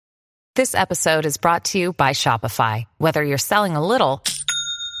This episode is brought to you by Shopify. Whether you're selling a little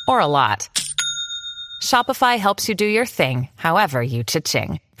or a lot, Shopify helps you do your thing, however you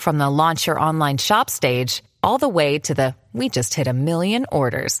cha-ching. From the launch your online shop stage, all the way to the we just hit 1 million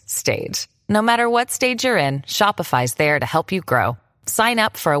orders stage. No matter what stage you're in, Shopify's there to help you grow. Sign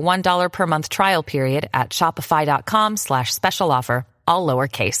up for a $1 per month trial period at shopify.com/special offer, all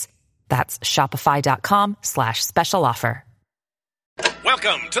lowercase. That's shopify.com/special offer.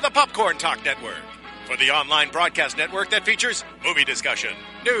 Welcome to the Popcorn Talk Network, for the online broadcast network that features movie discussion,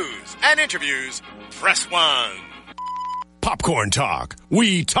 news, and interviews. Press 1. Popcorn Talk.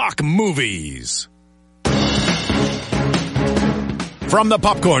 We talk movies. From the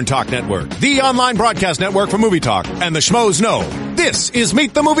Popcorn Talk Network, the online broadcast network for movie talk, and the schmoes know, this is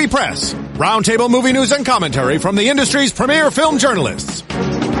Meet the Movie Press, roundtable movie news and commentary from the industry's premier film journalists.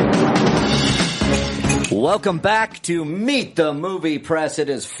 Welcome back to Meet the Movie Press. It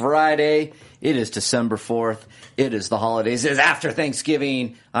is Friday. It is December 4th. It is the holidays. It is after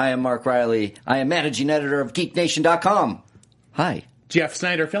Thanksgiving. I am Mark Riley. I am managing editor of GeekNation.com. Hi. Jeff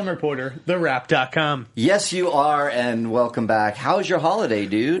Snyder, film reporter, TheWrap.com. Yes, you are, and welcome back. How's your holiday,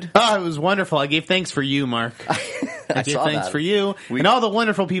 dude? Oh, it was wonderful. I gave thanks for you, Mark. I gave thanks for you and all the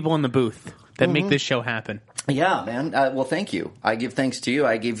wonderful people in the booth that make this show happen. Yeah, man. Well, thank you. I give thanks to you.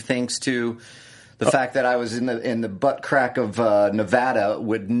 I give thanks to the fact that I was in the butt crack of Nevada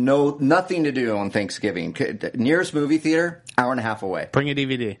with nothing to do on Thanksgiving. Nearest movie theater, hour and a half away. Bring a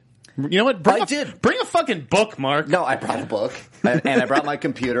DVD. You know what? Bring a fucking book, Mark. No, I brought a book, and I brought my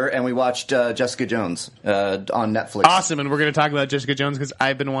computer, and we watched Jessica Jones on Netflix. Awesome, and we're going to talk about Jessica Jones because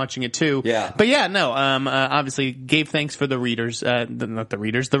I've been watching it too. Yeah. But yeah, no, obviously gave thanks for the readers, not the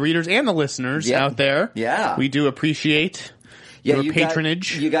readers and the listeners out there. Yeah. We do appreciate your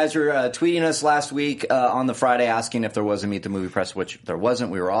patronage. You guys were tweeting us last week on the Friday asking if there was a Meet the Movie Press, which there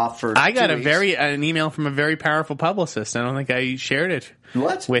wasn't. We were off for I got 2 weeks. an email from a very powerful publicist. I don't think I shared it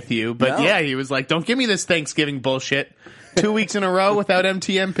with you. But No. yeah, he was like, don't give me this Thanksgiving bullshit. 2 weeks in a row without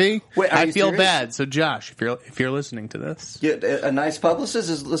MTMP. Wait, I feel serious? bad. So Josh, if you're listening to this. Yeah, a nice publicist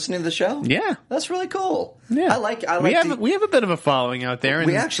is listening to the show? Yeah. That's really cool. Yeah. I like we have a bit of a following out there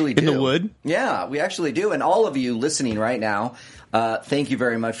we actually do. in the wood. Yeah, we actually do. And all of you listening right now, thank you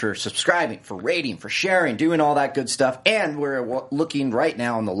very much for subscribing, for rating, for sharing, doing all that good stuff. And we're looking right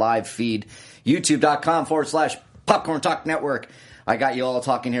now on the live feed, youtube.com/Popcorn Talk Network. I got you all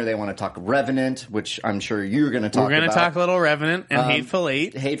talking here. They want to talk Revenant, which I'm sure you're going to talk about. We're going to talk a little Revenant and Hateful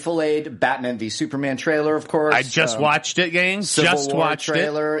Eight. Hateful Eight, Batman v Superman trailer, of course. I just watched it, gang. Civil War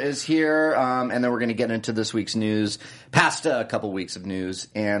trailer is here. And then we're going to get into this week's news, past a couple weeks of news.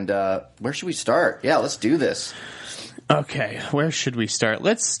 And where should we start? Yeah, let's do this. Okay, where should we start?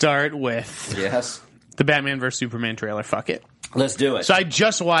 Let's start with the Batman vs. Superman trailer. Fuck it. Let's do it. So I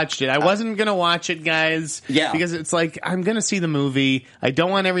just watched it. I wasn't going to watch it, guys. Yeah. Because it's like, I'm going to see the movie. I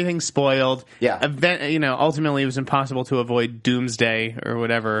don't want everything spoiled. Yeah. Ultimately, it was impossible to avoid Doomsday or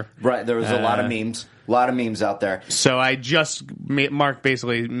whatever. Right. There was a lot of memes. A lot of memes out there. So I just, Mark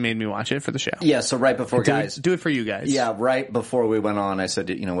basically made me watch it for the show. Yeah, so right before, guys. Do it for you guys. Yeah, right before we went on, I said,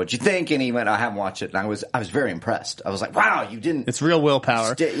 what'd you think? And he went, I haven't watched it. And I was very impressed. I was like, wow, you didn't. It's real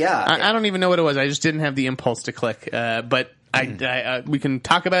willpower. Yeah. I don't even know what it was. I just didn't have the impulse to click. But we can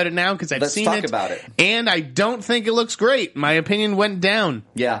talk about it now because I've seen it. Let's talk about it. And I don't think it looks great. My opinion went down.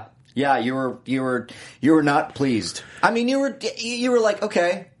 Yeah. Yeah, you were not pleased. I mean, you were like,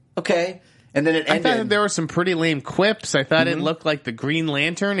 okay. And then it ended. I thought there were some pretty lame quips. I thought it looked like the Green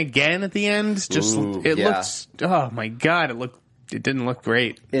Lantern again at the end. Looks. Oh my god! It didn't look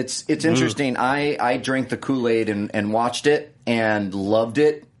great. It's interesting. I drank the Kool-Aid and watched it and loved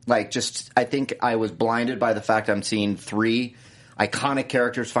it. I think I was blinded by the fact I'm seeing 3 iconic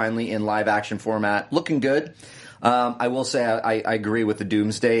characters finally in live action format, looking good. I will say I agree with the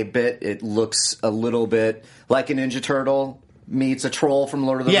Doomsday bit. It looks a little bit like a Ninja Turtle meets a troll from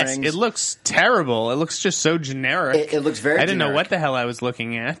Lord of the Rings. Yes, it looks terrible. It looks just so generic. It looks very I didn't generic. know what the hell I was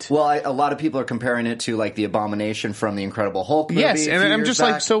looking at. Well, a lot of people are comparing it to the Abomination from the Incredible Hulk movie. Yes, and I'm just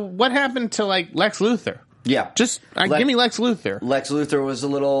back. So what happened to Lex Luthor? Yeah. Just give me Lex Luthor. Lex Luthor was a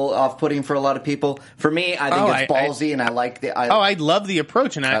little off-putting for a lot of people. For me, I think it's ballsy, and I like the... I love the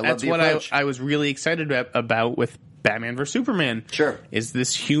approach, and that's what I was really excited about with Batman vs. Superman. Sure. Is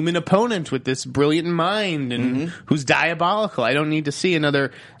this human opponent with this brilliant mind and who's diabolical. I don't need to see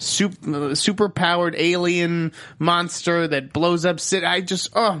another super-powered alien monster that blows up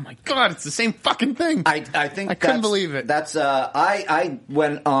oh my god, it's the same fucking thing. I think I couldn't believe it. That's I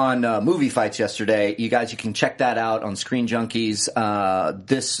went on Movie Fights yesterday. You guys, you can check that out on Screen Junkies.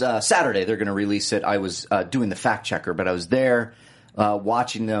 This Saturday they're going to release it. I was doing the fact checker, but I was there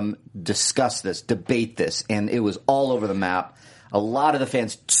watching them discuss this, debate this, and it was all over the map. A lot of the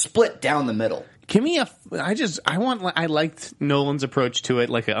fans split down the middle. Give me I liked Nolan's approach to it,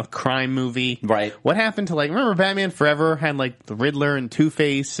 like a crime movie. Right. What happened to, remember Batman Forever had, the Riddler and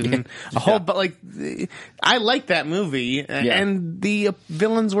Two-Face and a whole, but, I liked that movie, and the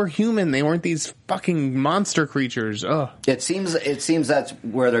villains were human. They weren't these fucking monster creatures. Ugh. It seems that's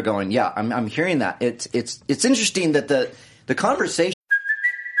where they're going. Yeah, I'm hearing that. It's interesting that the conversation.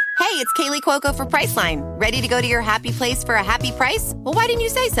 Hey, it's Kaylee Cuoco for Priceline. Ready to go to your happy place for a happy price? Well, why didn't you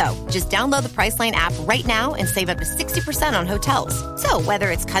say so? Just download the Priceline app right now and save up to 60% on hotels. So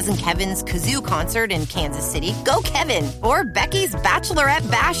whether it's Cousin Kevin's Kazoo Concert in Kansas City, go Kevin, or Becky's Bachelorette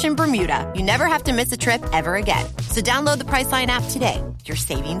Bash in Bermuda, you never have to miss a trip ever again. So download the Priceline app today. Your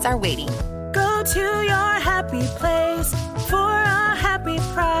savings are waiting. Go to your happy place for a happy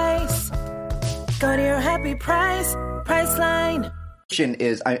price. Go to your happy price, Priceline.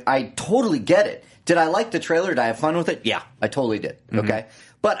 Is I totally get it. Did I like the trailer? Did I have fun with it? Yeah, I totally did. Okay.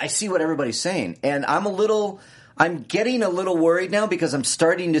 But I see what everybody's saying. And I'm getting a little worried now because I'm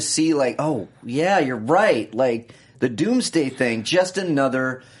starting to see oh, yeah, you're right. The Doomsday thing, just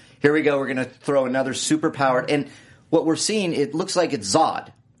another, here we go, we're going to throw another superpowered. And what we're seeing, it looks like it's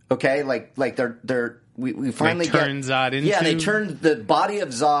Zod. Okay? We finally turned Zod into... Yeah, they turned the body of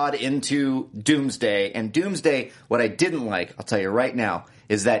Zod into Doomsday. And Doomsday, what I didn't like, I'll tell you right now,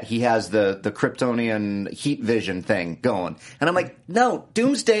 is that he has the Kryptonian heat vision thing going. And I'm like, no,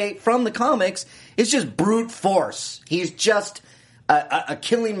 Doomsday from the comics is just brute force. He's just a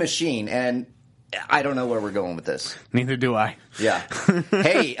killing machine. And I don't know where we're going with this. Neither do I. Yeah.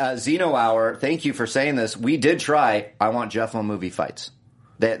 Hey, Xeno Hour, thank you for saying this. We did try I Want Jeff on Movie Fights.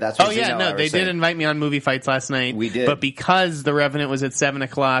 That's what they did invite me on Movie Fights last night. We did. But because The Revenant was at 7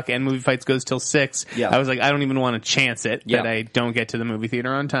 o'clock and Movie Fights goes till 6, I was like, I don't even want to chance it that I don't get to the movie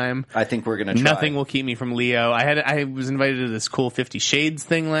theater on time. I think we're going to try. Nothing will keep me from Leo. I was invited to this cool 50 Shades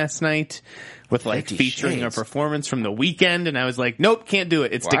thing last night with featuring a performance from The Weeknd, and I was like, nope, can't do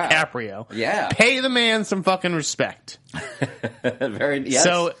it. It's DiCaprio. Yeah. Pay the man some fucking respect. Yes.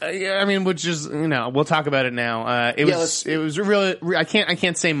 So which is we'll talk about it now. It was really I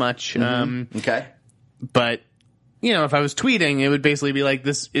can't say much. Okay, but if I was tweeting, it would basically be like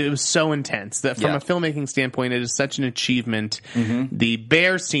this. It was so intense that from a filmmaking standpoint, it is such an achievement. The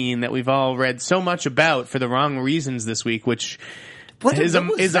bear scene that we've all read so much about for the wrong reasons this week, which that's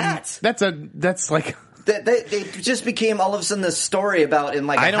like. They just became all of a sudden this story about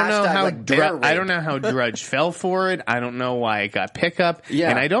I don't know how Drudge fell for it. I don't know why it got pickup.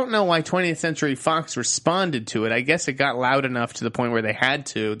 Yeah. And I don't know why 20th Century Fox responded to it. I guess it got loud enough to the point where they had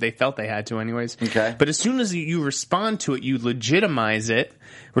to. They felt they had to anyways. Okay. But as soon as you respond to it, you legitimize it.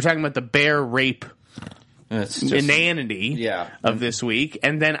 We're talking about the bear rape inanity of this week.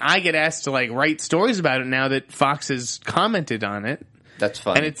 And then I get asked to write stories about it now that Fox has commented on it. That's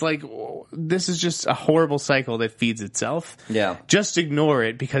funny. And it's this is just a horrible cycle that feeds itself. Yeah. Just ignore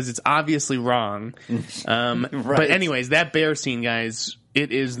it because it's obviously wrong. Right. But anyways, that bear scene, guys,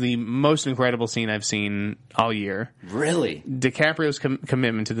 it is the most incredible scene I've seen all year. Really? DiCaprio's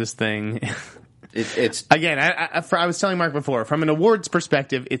commitment to this thing. It's again, I was telling Mark before, from an awards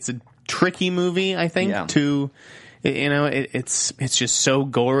perspective, it's a tricky movie, I think, it's just so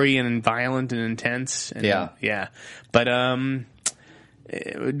gory and violent and intense. And, yeah. But,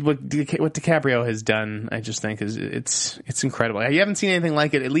 what DiCaprio has done, I just think it's incredible. You haven't seen anything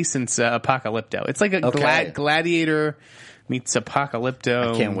like it, at least since Apocalypto. It's like a Gladiator meets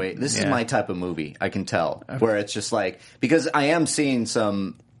Apocalypto. I can't wait. This is my type of movie. I can tell where it's just because I am seeing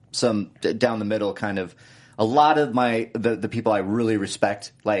some down the middle kind of. A lot of the people I really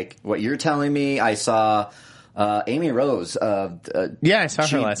respect, like what you're telling me. I saw. Amy Rose. I saw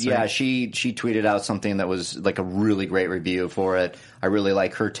her last night. Yeah, she tweeted out something that was a really great review for it. I really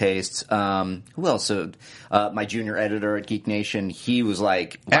like her tastes. Who else? My junior editor at Geek Nation, he was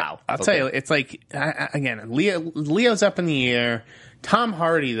like, wow. I'll tell you, it's again, Leo's up in the air. Tom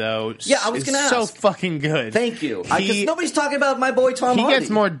Hardy, though, I was gonna ask. So fucking good. Thank you. Because nobody's talking about my boy Tom Hardy. He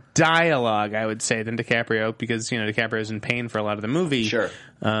gets more dialogue, I would say, than DiCaprio because, DiCaprio's in pain for a lot of the movie. Sure.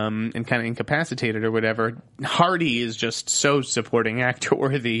 And kind of incapacitated or whatever. Hardy is just so supporting actor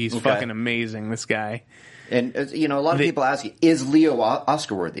worthy. He's fucking amazing, this guy. And, a lot of people ask you, is Leo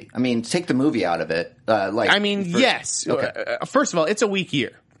Oscar worthy? I mean, take the movie out of it. Yes. Okay. First of all, it's a weak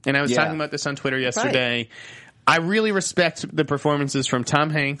year. And I was talking about this on Twitter yesterday. Right. I really respect the performances from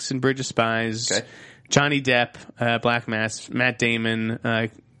Tom Hanks in Bridge of Spies, Johnny Depp, Black Mass, Matt Damon,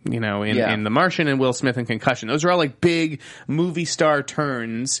 in The Martian and Will Smith in Concussion. Those are all like big movie star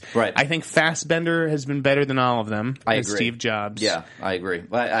turns. Right. I think Fassbender has been better than all of them. I as agree. Steve Jobs. Yeah, I agree.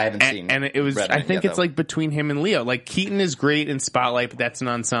 I haven't seen. And it was. Revenant I think yet, it's though. like between him and Leo. Like Keaton is great in Spotlight, but that's an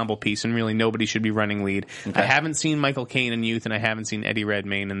ensemble piece, and really nobody should be running lead. Okay. I haven't seen Michael Caine in Youth, and I haven't seen Eddie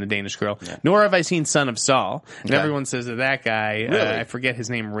Redmayne in The Danish Girl. Nor have I seen Son of Saul. And Okay. everyone says that guy. Really? I forget his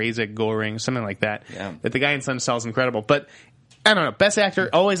name. Reza Goring, something like that. Yeah. That the guy in Son of Saul is incredible, but. I don't know. Best actor,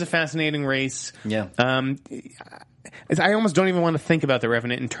 always a fascinating race. Yeah. I almost don't even want to think about The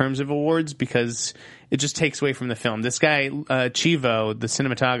Revenant in terms of awards because it just takes away from the film. This guy, Chivo, the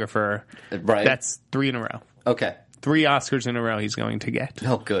cinematographer, Right. that's 3 in a row. Okay. 3 Oscars in a row he's going to get.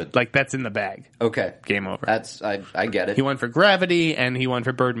 Oh, good. Like, that's in the bag. Okay. Game over. I get it. He won for Gravity, and he won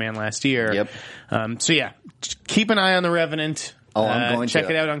for Birdman last year. Yep. So, yeah, keep an eye on The Revenant. Oh, I'm going to. Check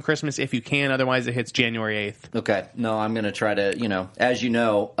it out on Christmas if you can. Otherwise, it hits January 8th. Okay. No, I'm going to try to, as you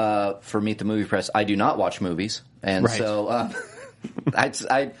know, for Meet the Movie Press, I do not watch movies. And Right. so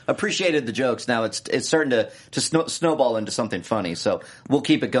I appreciated the jokes. Now it's starting to snowball into something funny. So we'll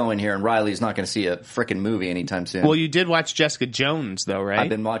keep it going here. And Riley's not going to see a frickin' movie anytime soon. Well, you did watch Jessica Jones, though, right? I've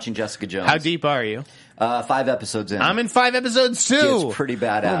been watching Jessica Jones. How deep are you? 5 episodes in. I'm in 5 episodes, too. It's pretty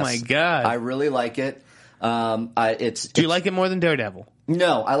badass. Oh, my God. I really like it. Do you like it more than Daredevil?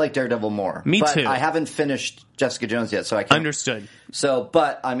 No, I like Daredevil more. Me but too. I haven't finished Jessica Jones yet, so I can't. Understood. So,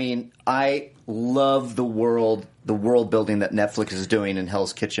 but I mean, I love the world building that Netflix is doing in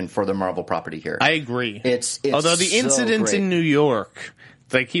Hell's Kitchen for the Marvel property here. I agree. It's Although the so incident great. in New York,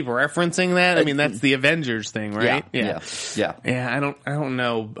 they keep referencing that. I mean, that's the Avengers thing, right? Yeah. Yeah, I don't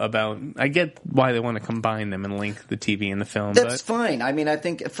know about. I get why they want to combine them and link the TV and the film. That's but, fine. I mean, I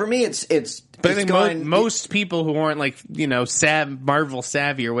think for me, it's. But I think going, most people who aren't like Marvel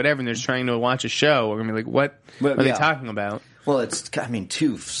savvy or whatever, and they're just trying to watch a show, are gonna be like, "What Well, are they yeah. talking about?" Well, it's. I mean,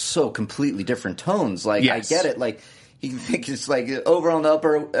 two so completely different tones. Like Yes. I get it. Like you think it's like over on the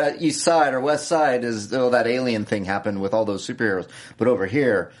upper east side or west side is that alien thing happened with all those superheroes, but over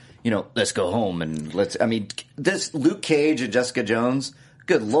here. Let's go home and let's. I mean, this Luke Cage and Jessica Jones.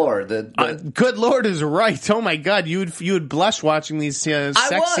 Good Lord, Good Lord is right. Oh my God, you would blush watching these sex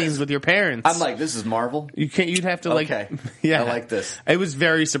scenes with your parents. I'm like, this is Marvel. You'd have to Okay. yeah. I like this. It was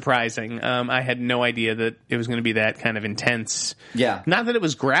very surprising. I had no idea that it was going to be that kind of intense. Yeah. Not that it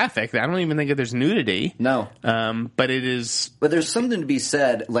was graphic. I don't even think that there's nudity. No. But it is But there's something to be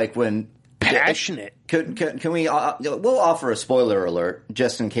said, like when passionate. Can we? We'll offer a spoiler alert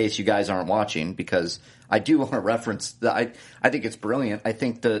just in case you guys aren't watching, because I do want to reference. I think it's brilliant. I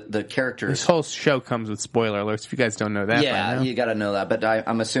think the characters. This whole show comes with spoiler alerts. If you guys don't know that, by Yeah, now. you got to know that. But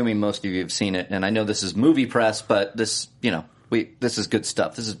I'm assuming most of you have seen it, and I know this is movie press, but this, this is good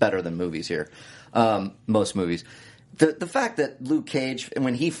stuff. This is better than movies here. Most movies. The fact that Luke Cage,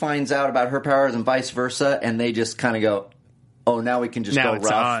 when he finds out about her powers and vice versa, and they just kind of go, "Oh, now we can just Now go it's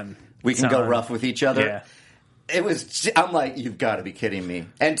rough. on. We It's can go on." rough with each other." Yeah. It was. I'm like, you've got to be kidding me.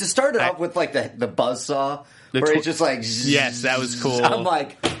 And to start it off with like the buzzsaw, where it's just like, yes, that was cool. I'm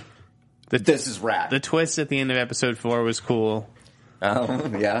like, this is rad. The twist at the end of episode 4 was cool.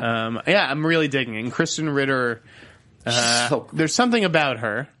 Yeah. I'm really digging it. And Kristen Ritter, So- there's something about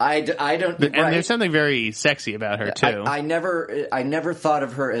her. I don't. And right. there's something very sexy about her, too. I never thought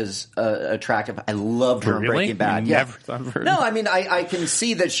of her as attractive. I loved her in Really? Breaking Bad. You Yeah. never thought of her? No, I mean I can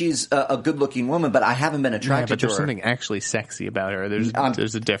see that she's a good-looking woman, but I haven't been Yeah, attracted but to there's her. something actually sexy about her.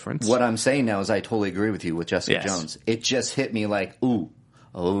 There's a difference. What I'm saying now is I totally agree with you with Jessica Yes. Jones. It just hit me like, ooh,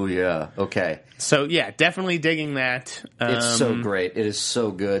 oh yeah, okay. So yeah, definitely digging that. It's so great. It is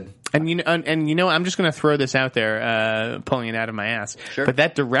so good. And I'm just going to throw this out there, pulling it out of my ass. Sure. But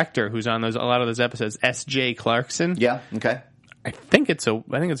that director who's on a lot of those episodes, S.J. Clarkson. Yeah. Okay. I think it's a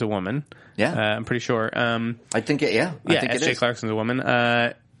woman. Yeah. I'm pretty sure. I think it. Yeah. I think it S.J. is. Clarkson's a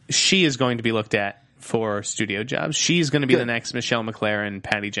woman. She is going to be looked at for studio jobs. She's going to be Good. the next Michelle McLaren,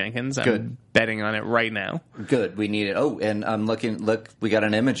 Patty Jenkins. I'm Good. betting on it right now. Good. We need it. Oh, and I'm looking. Look, we got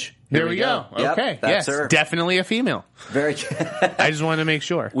an image. There we go. Yep, Okay. that's yes. her. Definitely a female. Very. I just wanted to make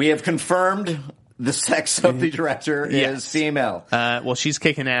sure. We have confirmed the sex of the director Yes. is female. Well, she's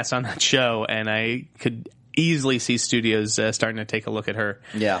kicking ass on that show, and I could easily see studios starting to take a look at her.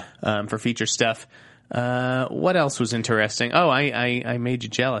 Yeah. For feature stuff. What else was interesting? Oh, I made you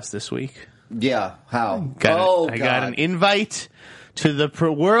jealous this week. Yeah. How? I got an invite to the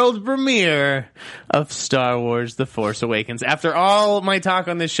world premiere of Star Wars: The Force Awakens. After all my talk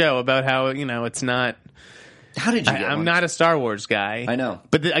on this show about how it's not How did you get I'm one? not a Star Wars guy. I know.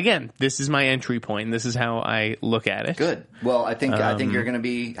 But again, this is my entry point. This is how I look at it. Good. Well, I think you're going to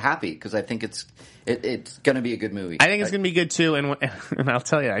be happy because I think it's going to be a good movie. I think it's going to be good too. And I'll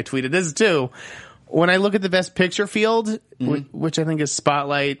tell you, I tweeted this too. When I look at the Best Picture field, which I think is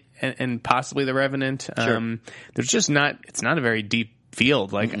Spotlight and possibly The Revenant, there's just not. It's not a very deep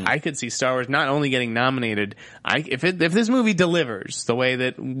field. Like I could see Star Wars not only getting nominated. If this movie delivers the way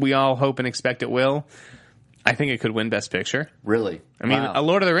that we all hope and expect it will, I think it could win Best Picture. Really? I mean, Wow. a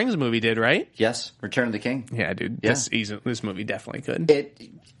Lord of the Rings movie did, right? Yes, Return of the King. Yeah, dude. Yeah. This movie definitely could.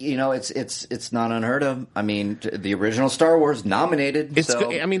 It's not unheard of. I mean, the original Star Wars nominated.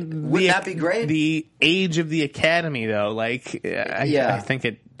 I mean, wouldn't that be great? The age of the Academy, though, like, I think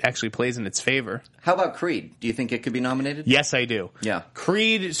it actually plays in its favor. How about Creed? Do you think it could be nominated? Yes, I do. Yeah.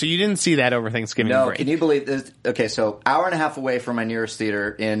 Creed. So you didn't see that over Thanksgiving No, break? can you believe this? Okay, so hour and a half away from my nearest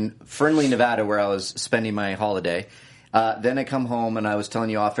theater in Fernley, Nevada, where I was spending my holiday. Then I come home and I was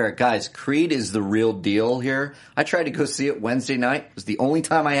telling you off air, guys, Creed is the real deal here. I tried to go see it Wednesday night. It was the only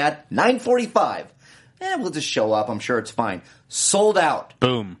time I had. 9:45. We'll just show up. I'm sure it's fine. Sold out.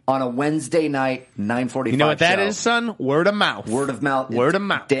 Boom. On a Wednesday night, 9:45. You know what that show. is, son? Word of mouth. Word of mouth. Word of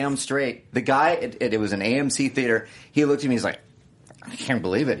mouth. Damn straight. The guy, it was an AMC theater. He looked at me. He's like, I can't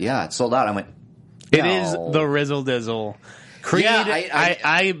believe it. Yeah, it sold out. I went, It is the Rizzle Dizzle. Creed, Yeah,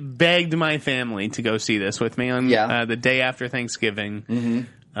 I begged my family to go see this with me on the day after Thanksgiving,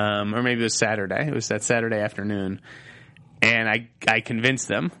 or maybe it was Saturday. It was that Saturday afternoon, and I convinced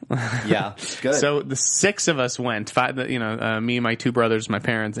them. Yeah, good. So the six of us went. Me, my two brothers, my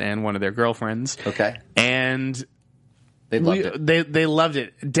parents, and one of their girlfriends. Okay, and they loved it. They loved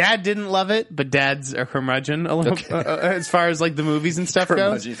it. Dad didn't love it, but Dad's a curmudgeon a little, as far as like the movies and stuff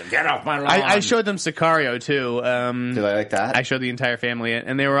goes. Get off my lawn. I showed them Sicario too. Do I like that? I showed the entire family it,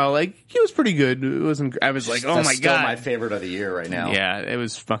 and they were all like, "It was pretty good." It wasn't. I was like, "Oh That's my still god!" my favorite of the year right now. Yeah, it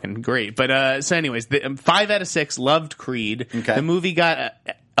was fucking great. But so, anyways, 5 out of 6 loved Creed. Okay. The movie got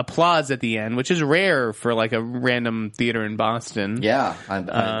applause at the end, which is rare for like a random theater in Boston. Yeah,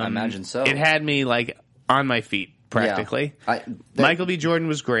 I imagine so. It had me like on my feet practically. Yeah. Michael B. Jordan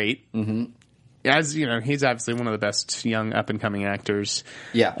was great. Mm-hmm. As you know, he's obviously one of the best young up and coming actors.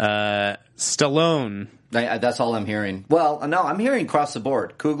 Yeah. Stallone. That's all I'm hearing. Well, no, I'm hearing across the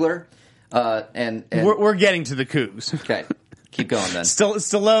board. Coogler, and We're getting to the coups. okay, keep going then.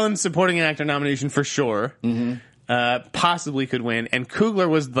 Stallone supporting actor nomination for sure. Mm-hmm. Possibly could win, and Coogler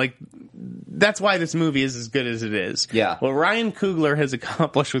was like. That's why this movie is as good as it is. Yeah. What Ryan Coogler has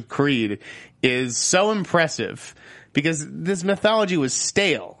accomplished with Creed is so impressive because this mythology was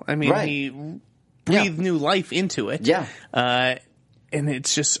stale. I mean, Right. he breathed new life into it. Yeah. And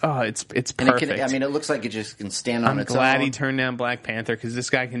it's just, it's perfect. It looks like it just can stand on I'm its glad own. he turned down Black Panther because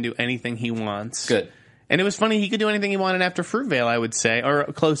this guy can do anything he wants. Good. And it was funny, he could do anything he wanted after Fruitvale, I would say, or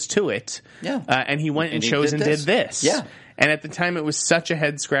close to it. Yeah. And he went and he chose did and this. did this. Yeah. And at the time, it was such a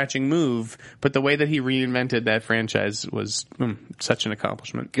head-scratching move, but the way that he reinvented that franchise was such an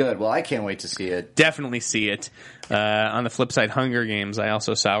accomplishment. Good. Well, I can't wait to see it. Definitely see it. On the flip side, Hunger Games, I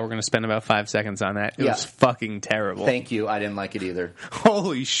also saw. We're going to spend about 5 seconds on that. It was fucking terrible. Thank you. I didn't like it either.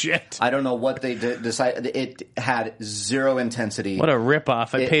 Holy shit. I don't know what they decided. It had zero intensity. What a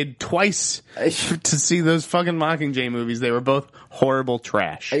ripoff. I paid twice to see those fucking Mockingjay movies. They were both horrible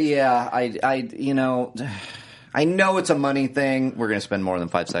trash. Yeah, I know it's a money thing. We're going to spend more than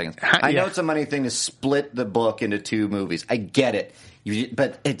 5 seconds. I know it's a money thing to split the book into 2 movies. I get it.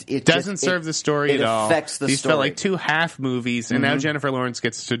 But it doesn't serve the story at all. It affects the These story. felt like 2 half movies, and now Jennifer Lawrence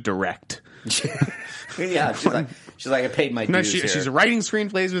gets to direct. Yeah, she's like I paid my dues here. She's writing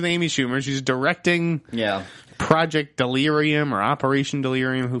screenplays with Amy Schumer. She's directing Project Delirium or Operation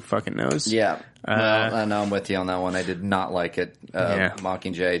Delirium. Who fucking knows? Yeah. Well, no, I'm with you on that one. I did not like it.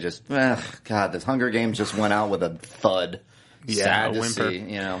 Mockingjay just, God, the Hunger Games just went out with a thud. Yeah, Sad a to whimper. see,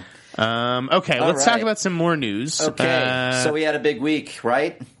 you know. Okay, let's talk about some more news. Okay, so we had a big week,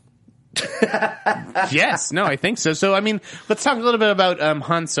 right? Yes, no, I think so. So, I mean, let's talk a little bit about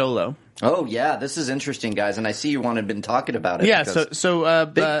Han Solo. Oh, yeah, this is interesting, guys, and I see you been talking about it. Yeah,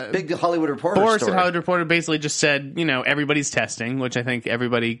 big Hollywood Reporter Boris story. at Hollywood Reporter basically just said, everybody's testing, which I think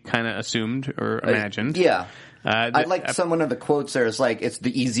everybody kind of assumed or imagined. Yeah. I like some of the quotes there. It's like, it's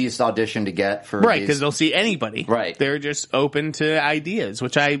the easiest audition to get for right, because they'll see anybody. Right. They're just open to ideas,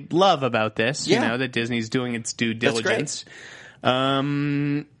 which I love about this, that Disney's doing its due diligence.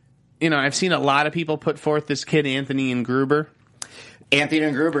 That's great. I've seen a lot of people put forth this kid, Anthony and Gruber.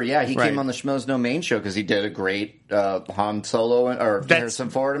 Anthony Gruber, yeah, he came on the Schmoes No Main show because he did a great Han Solo or Harrison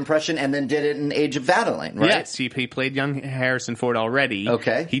Ford impression, and then did it in Age of Adaline, right? Yes, he played young Harrison Ford already.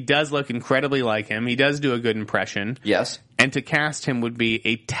 Okay. He does look incredibly like him. He does do a good impression. Yes. And to cast him would be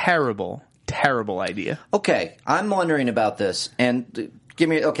a terrible, terrible idea. Okay, I'm wondering about this, and give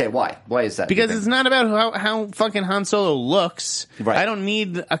me, why? Why is that? Because it's not about how fucking Han Solo looks. Right. I don't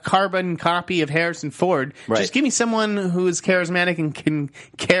need a carbon copy of Harrison Ford. Right. Just give me someone who is charismatic and can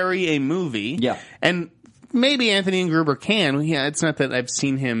carry a movie. Yeah. And maybe Anthony Gruber can. Yeah, it's not that I've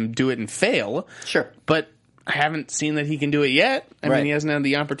seen him do it and fail. Sure. But I haven't seen that he can do it yet. I mean, he hasn't had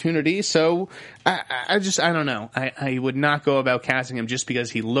the opportunity. So I don't know. I would not go about casting him just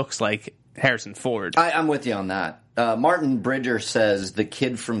because he looks like Harrison Ford. I'm with you on that. Martin Bridger says the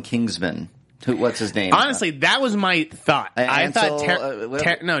kid from Kingsman. What's his name? Honestly, that was my thought. I thought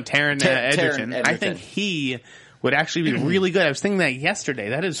Taron Egerton. I think he would actually be really good. I was thinking that yesterday.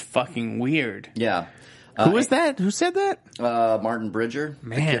 That is fucking weird. Yeah. Who was that? Who said that? Martin Bridger.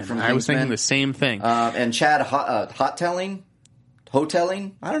 Man, the kid from I was thinking the same thing. And Chad Hoteling?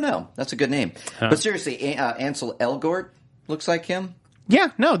 I don't know. That's a good name. But seriously, Ansel Elgort looks like him. Yeah,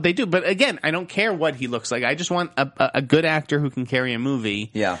 no, they do. But again, I don't care what he looks like. I just want a good actor who can carry a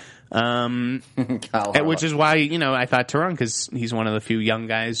movie. Yeah. Which is why, I thought Taron, because he's one of the few young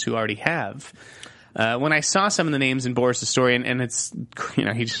guys who already have. When I saw some of the names in Boris' story, and it's,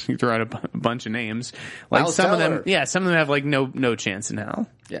 he threw out a bunch of names. Like Miles some Teller. of them, some of them have like no chance in hell.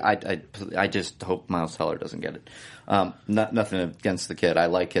 Yeah, I just hope Miles Teller doesn't get it. Nothing against the kid. I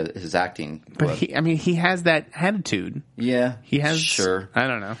like his acting. But he has that attitude. Yeah, he has. Sure, I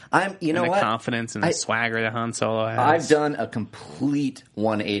don't know. The confidence and the swagger that Han Solo has. I've done a complete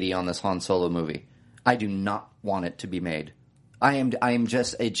 180 on this Han Solo movie. I do not want it to be made. It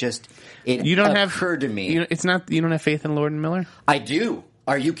occurred to me. You don't have faith in Lord and Miller? I do.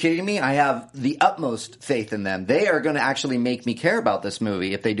 Are you kidding me? I have the utmost faith in them. They are going to actually make me care about this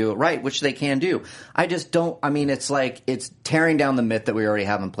movie if they do it right, which they can do. I just don't. I mean, it's like it's tearing down the myth that we already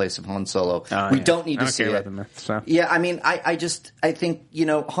have in place of Han Solo. We don't need to see it. I don't care about the myth. So. Yeah, I mean, I think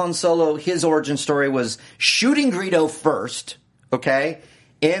Han Solo, his origin story was shooting Greedo first, okay,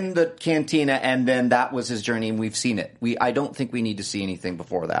 in the cantina, and then that was his journey, and we've seen it. I don't think we need to see anything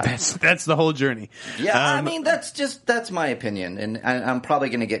before that. That's the whole journey. Yeah, I mean, that's my opinion, and I'm probably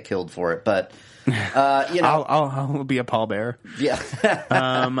going to get killed for it, but I'll be a pallbearer. Yeah.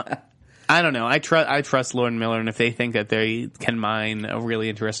 I don't know. I trust Lord and Miller, and if they think that they can mine a really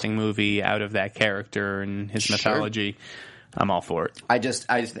interesting movie out of that character and his mythology, I'm all for it. I just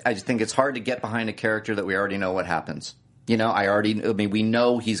think it's hard to get behind a character that we already know what happens. We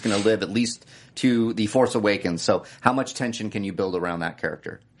know he's going to live at least to The Force Awakens. So how much tension can you build around that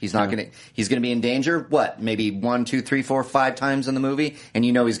character? He's not going to. He's going to be in danger. What? Maybe 1, 2, 3, 4, 5 times in the movie, and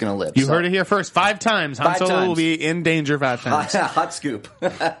you know he's going to live. You heard it here first. 5 times. Han Solo will be in danger 5 times. Hot scoop.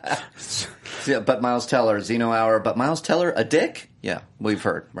 Yeah, but Miles Teller, Xeno Hour. But Miles Teller, a dick? Yeah, we've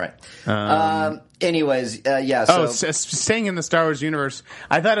heard. Right. Anyways, yeah. So. Staying in the Star Wars universe,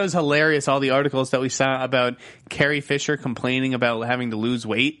 I thought it was hilarious, all the articles that we saw about Carrie Fisher complaining about having to lose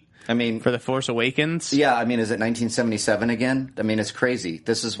weight. I mean, for The Force Awakens. Yeah, I mean, is it 1977 again? I mean, it's crazy.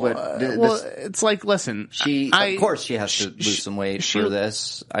 This is what. It's like, listen. Of course, she has to lose some weight for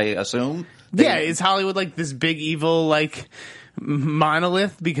this. I assume. Is Hollywood like this big evil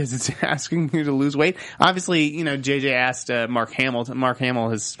monolith because it's asking you to lose weight? Obviously, JJ asked Mark Hamill. Mark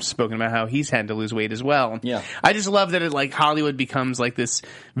Hamill has spoken about how he's had to lose weight as well. Yeah, I just love that Hollywood becomes like this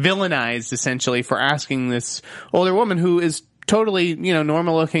villainized essentially for asking this older woman who is totally,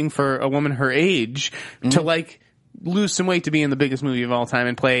 normal looking for a woman her age to lose some weight to be in the biggest movie of all time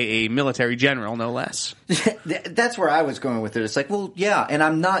and play a military general, no less. That's where I was going with it. It's like, well, yeah, and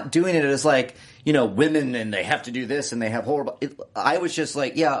I'm not doing it as women and they have to do this and they have horrible. I was just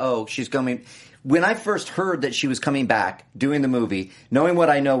like, yeah, she's coming. When I first heard that she was coming back doing the movie, knowing what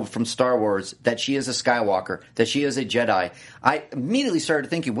I know from Star Wars, that she is a Skywalker, that she is a Jedi, I immediately started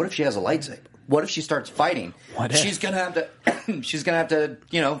thinking, what if she has a lightsaber? What if she starts fighting? What if? She's gonna have to,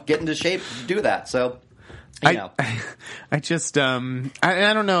 get into shape to do that. So, I don't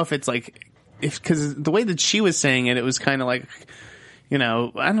know if it's because the way that she was saying it, it was kind of like, I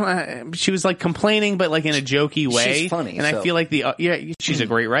don't know. She was complaining, but in a jokey way. She's funny, and I feel like she's a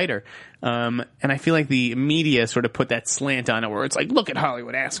great writer. And I feel like the media sort of put that slant on it, where it's look at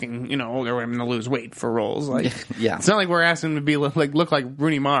Hollywood asking older women to lose weight for roles. Yeah, it's not like we're asking them to be look like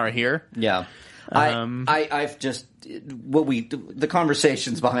Rooney Mara here. Yeah. I've just the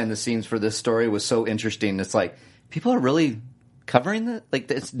conversations behind the scenes for this story was so interesting. It's like people are really covering the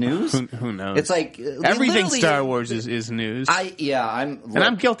this news? Who knows? It's like everything Star Wars is news.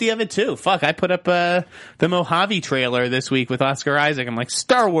 I'm guilty of it too. Fuck, I put up the Mojave trailer this week with Oscar Isaac. I'm like,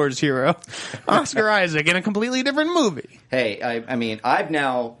 Star Wars hero, Oscar Isaac in a completely different movie. Hey, I mean, I've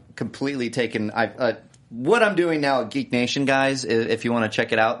now completely taken. What I'm doing now at Geek Nation, guys, if you want to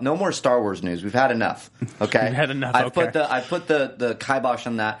check it out, no more Star Wars news. We've had enough. Okay, We've had enough. I put the kibosh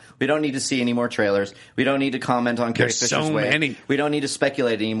on that. We don't need to see any more trailers. We don't need to comment on Carrie Fisher's so way. many. We don't need to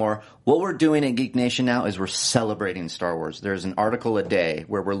speculate anymore. What we're doing at Geek Nation now is we're celebrating Star Wars. There's an article a day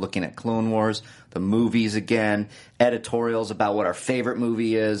where we're looking at Clone Wars, the movies again, editorials about what our favorite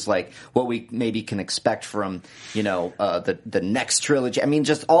movie is, like what we maybe can expect from the next trilogy. I mean,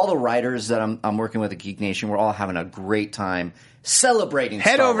 just all the writers that I'm working with at Geek Nation, we're all having a great time celebrating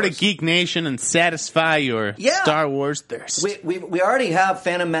Head Star over Wars. to Geek Nation and satisfy your Star Wars thirst. We already have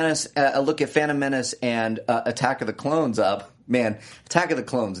Phantom Menace, a look at Phantom Menace and Attack of the Clones up. Man, Attack of the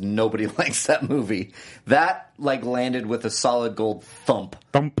Clones, nobody likes that movie. That landed with a solid gold thump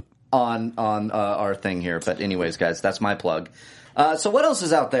on our thing here. But anyways, guys, that's my plug. So what else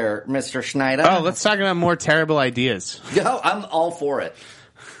is out there, Mr. Schneider? Oh, let's talk about more terrible ideas. Yo, I'm all for it.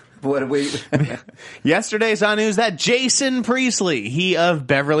 What do we? Yesterday saw news that Jason Priestley, he of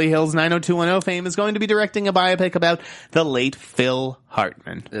Beverly Hills 90210 fame, is going to be directing a biopic about the late Phil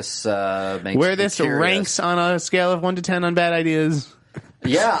Hartman. This makes where me this curious. ranks on a scale of 1 to 10 on bad ideas.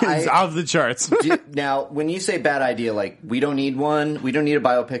 Yeah, is off the charts. Now, when you say bad idea, we don't need one. We don't need a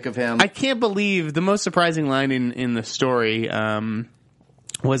biopic of him. I can't believe the most surprising line in the story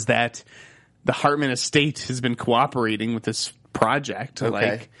was that the Hartman estate has been cooperating with this project.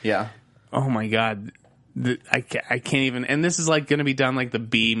 Okay. Yeah. Oh my God. I can't even. And this is going to be done the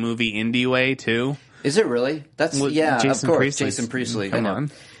B movie indie way too. Is it really? That's Jason of course. Priestley. Jason Priestley. Come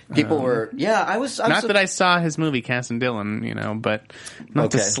on. People were. Yeah, I was. Not that I saw his movie Cass and Dillon, but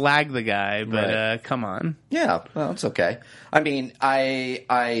not to slag the guy. But right. Come on. Yeah, well, it's okay. I mean, I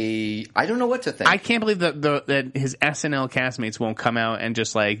don't know what to think. I can't believe that his SNL castmates won't come out and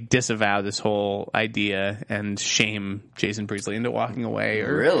just disavow this whole idea and shame Jason Priestley into walking away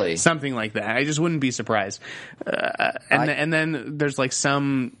or really something like that. I just wouldn't be surprised. And then there's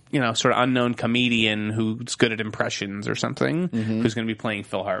some sort of unknown comedian who's good at impressions or something who's going to be playing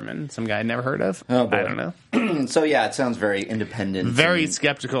Phil Hartman, some guy I never heard of. Oh, boy. I don't know. So yeah, it sounds very independent. Very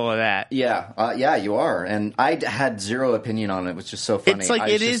skeptical of that. Yeah, yeah, you are. And I had zero opinion on it, which is so funny. It's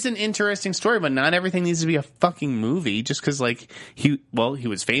it is an interesting story, but not everything needs to be a fucking movie just because, he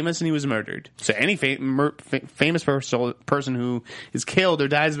was famous and he was murdered. So any famous person who is killed or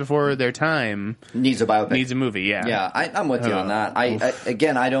dies before their time needs a biopic. Needs a movie, yeah. Yeah, I'm with you on that.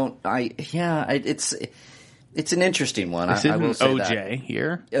 It's an interesting one. This I will isn't say OJ that.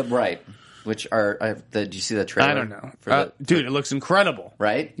 here. Which do you see the trailer? I don't know. Dude, it looks incredible.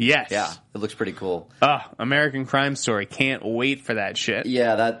 Right? Yes. Yeah, it looks pretty cool. American Crime Story. Can't wait for that shit.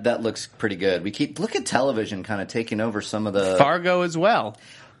 Yeah, that looks pretty good. Look at television kind of taking over some of the... Fargo as well.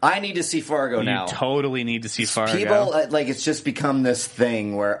 I need to see Fargo now. You totally need to see Fargo. People, it's just become this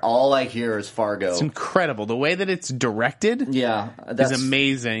thing where all I hear is Fargo. It's incredible. The way that it's directed is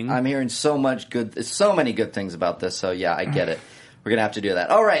amazing. I'm hearing so many good things about this, so yeah, I get it. We're going to have to do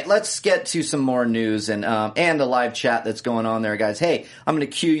that. All right, let's get to some more news and the live chat that's going on there, guys. Hey, I'm going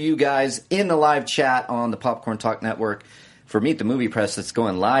to cue you guys in the live chat on the Popcorn Talk Network for Meet the Movie Press that's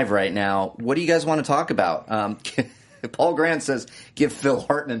going live right now. What do you guys want to talk about? Paul Grant says, give Phil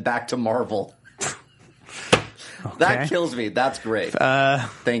Hartman back to Marvel. Okay. That kills me. That's great.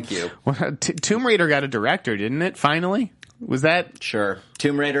 Thank you. Tomb Raider got a director, didn't it, finally? Was that? Sure.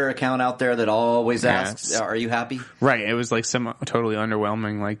 Tomb Raider account out there that always asks, are you happy? Right. It was some totally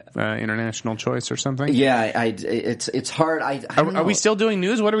underwhelming, international choice or something. Yeah, it's hard. I don't know. Are we still doing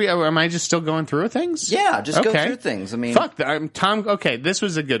news? What are we? Am I just still going through things? Yeah, just go through things. I mean, fuck. Tom. Okay, this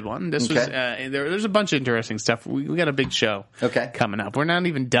was a good one. This was. There's a bunch of interesting stuff. We got a big show. Coming up. We're not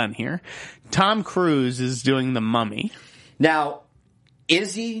even done here. Tom Cruise is doing The Mummy. Now,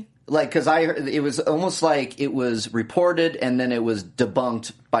 is he? Because I heard it was almost like it was reported and then it was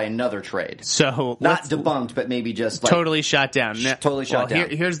debunked by another trade. So not debunked, but maybe just totally shot down. Totally shot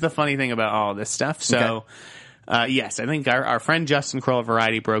down. Here's the funny thing about all this stuff. So, yes, I think our friend Justin Kroll of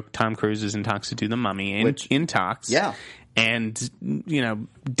Variety broke Tom Cruise's in talks to do The Mummy in talks. Yeah. And,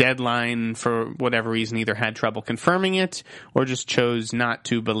 Deadline, for whatever reason, either had trouble confirming it or just chose not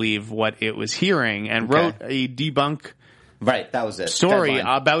to believe what it was hearing and wrote a debunk. Right, that was it. Story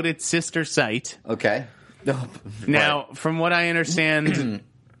about its sister site. Okay. Now, from what I understand,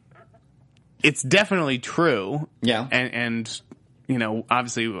 it's definitely true. Yeah. And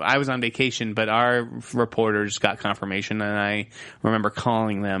obviously I was on vacation, but our reporters got confirmation, and I remember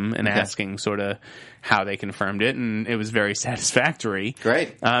calling them and asking sort of how they confirmed it, and it was very satisfactory.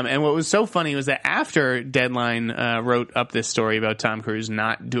 Great. And what was so funny was that after Deadline wrote up this story about Tom Cruise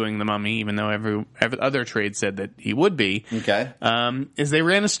not doing The Mummy, even though every other trade said that he would be, is they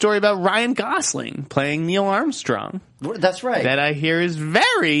ran a story about Ryan Gosling playing Neil Armstrong. That's right. That I hear is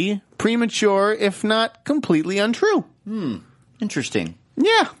very premature, if not completely untrue. Interesting.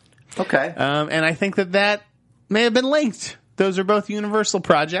 Yeah. Okay. And I think that may have been linked. Those are both Universal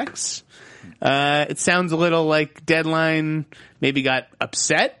projects. It sounds a little like Deadline maybe got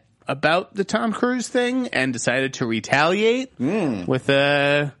upset about the Tom Cruise thing and decided to retaliate with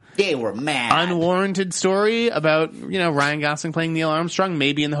a they were mad unwarranted story about Ryan Gosling playing Neil Armstrong,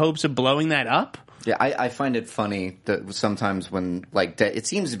 maybe in the hopes of blowing that up. Yeah, I find it funny that sometimes when, it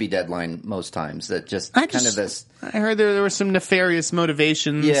seems to be Deadline most times, that just kind of this... I heard there were some nefarious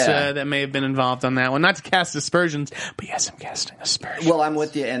motivations that may have been involved on that one. Not to cast aspersions, but yes, I'm casting aspersions. Well, I'm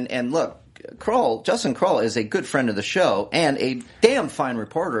with you, and look, Justin Kroll is a good friend of the show and a damn fine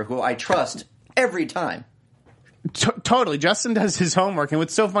reporter who I trust every time. Totally. Justin does his homework, and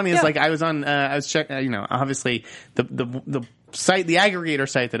what's so funny is I was checking, obviously the site, the aggregator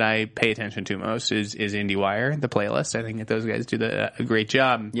site that I pay attention to most is IndieWire, the playlist. I think that those guys do a great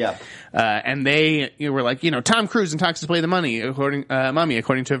job. Yeah. And they were like, Tom Cruise and talks to play the Mummy according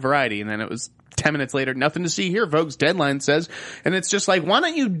to Variety, and then it was 10 minutes later, nothing to see here, folks, Deadline says. And it's just like, why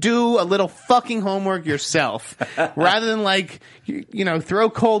don't you do a little fucking homework yourself rather than throw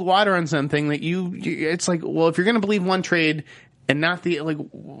cold water on something that it's like, well, if you're going to believe one trade and not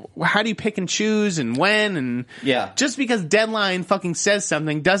how do you pick and choose and when? And just because Deadline fucking says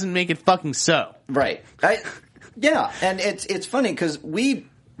something doesn't make it fucking so. Right. And it's funny because we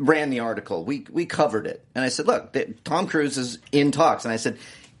ran the article. We covered it. And I said, look, Tom Cruise is in talks. And I said,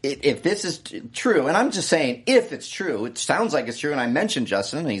 if this is true, and I'm just saying if it's true, it sounds like it's true, and I mentioned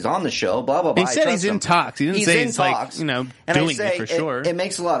Justin, and he's on the show, blah, blah, blah. He said he's in talks. He didn't say he's doing it for sure. It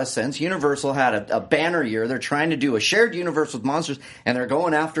makes a lot of sense. Universal had a banner year. They're trying to do a shared universe with monsters, and they're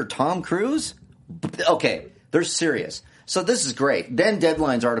going after Tom Cruise? Okay, they're serious. So this is great. Then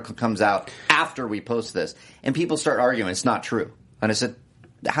Deadline's article comes out after we post this, and people start arguing it's not true. And I said,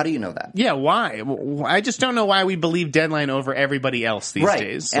 how do you know that? Yeah, why? I just don't know why we believe Deadline over everybody else these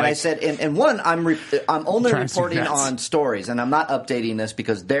days. And I said, and one, I'm only reporting on stories, and I'm not updating this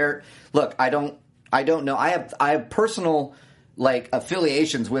because look, I don't know. I have personal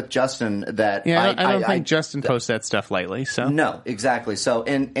affiliations with Justin that I don't think Justin posts that stuff lightly. So no, exactly. So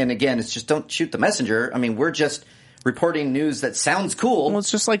and again, it's just don't shoot the messenger. I mean, we're just reporting news that sounds cool. Well, it's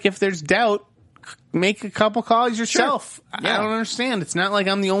just like if there's doubt, make a couple calls yourself. Sure. Yeah. I don't understand. It's not like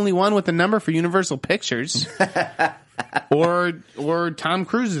I'm the only one with the number for Universal Pictures or Tom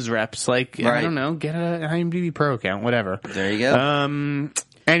Cruise's reps. I don't know, get an IMDb Pro account, whatever. There you go.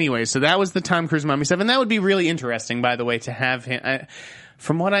 Anyway, so that was the Tom Cruise Mummy stuff, and that would be really interesting, by the way, to have him.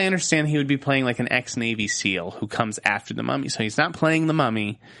 From what I understand, he would be playing an ex-Navy SEAL who comes after the Mummy. So he's not playing the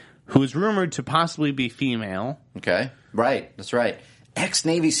Mummy, who is rumored to possibly be female. Okay, right. That's right.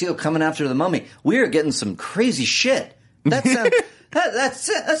 Ex-Navy SEAL coming after the Mummy. We are getting some crazy shit. That sounds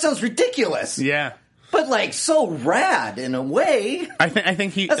that sounds ridiculous. Yeah, but so rad in a way. I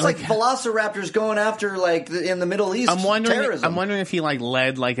think he. That's like velociraptors going after in the Middle East. I'm wondering terrorism. if he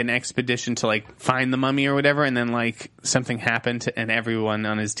led an expedition to find the Mummy or whatever, and then something happened and everyone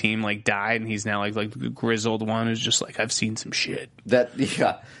on his team died, and he's now the grizzled one who's just I've seen some shit. So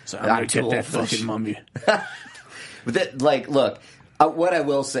I'm gonna get that fucking Mummy. But look. What I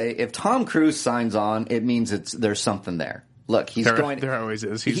will say, if Tom Cruise signs on, it means there's something there. Look, there always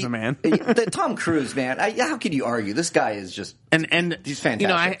is. He's the man. Tom Cruise, man. How could you argue? This guy is just and he's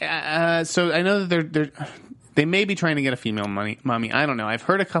fantastic. So I know that they may be trying to get a female mummy. I don't know. I've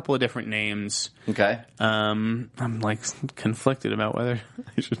heard a couple of different names. Okay. I'm conflicted about whether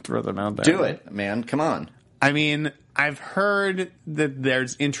I should throw them out there. Do it, man. Come on. I mean, I've heard that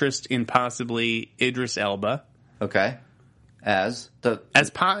there's interest in possibly Idris Elba. Okay. As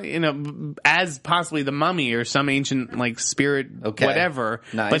possibly the Mummy or some ancient spirit, whatever.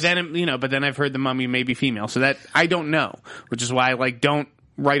 Nice. But then I've heard the Mummy may be female, so that I don't know, which is why I don't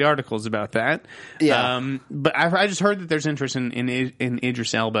write articles about that. Yeah. But I just heard that there's interest in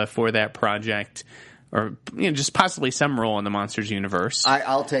Idris Elba for that project, or just possibly some role in the Monsters universe.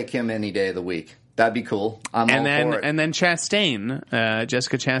 I'll take him any day of the week. That'd be cool. I'm all for it. And then Chastain,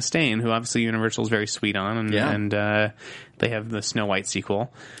 Jessica Chastain, who obviously Universal is very sweet on, and they have the Snow White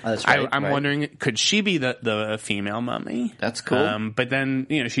sequel. That's right. I'm wondering, could she be the female Mummy? That's cool. But then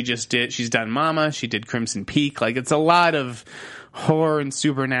she's done Mama, she did Crimson Peak. It's a lot of horror and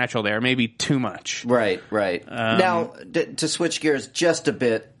supernatural there, maybe too much. Right. Now, to switch gears just a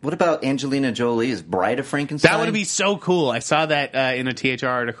bit, what about Angelina Jolie's Bride of Frankenstein? That would be so cool. I saw that in a THR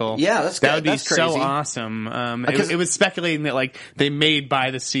article. Yeah, that would be that's so crazy. awesome. It was speculating that like they made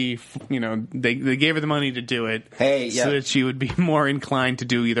By the Sea. They gave her the money to do it. So that she would be more inclined to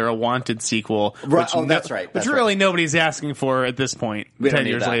do either a Wanted sequel. Right. That's right. Which really nobody's asking for at this point. 10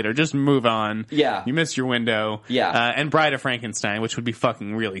 years later, just move on. Yeah, you missed your window. Yeah, and Bride of Frankenstein, which would be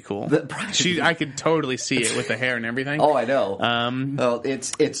fucking really cool. I could totally see it with the hair and everything. Oh, I know. Well,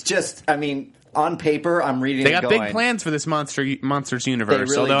 it's just, I mean, on paper, I'm reading. They got big plans for this monsters universe.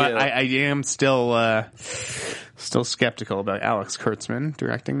 They really although do. I am still skeptical about Alex Kurtzman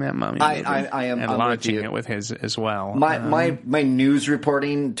directing that Mummy movie. I am, and I'm launching with you. it with his as well. My news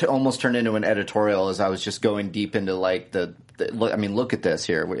reporting almost turned into an editorial as I was just going deep into like look at this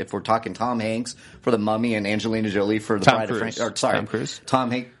here. If we're talking Tom Hanks for the Mummy and Angelina Jolie for the Bride of Frankenstein, Tom Cruise.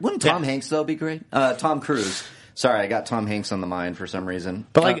 Tom Hanks. Wouldn't Tom Hanks though be great? Tom Cruise. Sorry, I got Tom Hanks on the mind for some reason.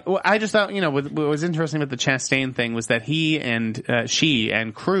 But I just thought, what was interesting about the Chastain thing was that he and she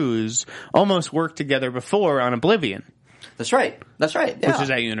and Cruise almost worked together before on Oblivion. That's right. Yeah. Which is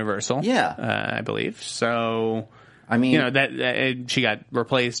at Universal. Yeah, I believe. So I mean, that she got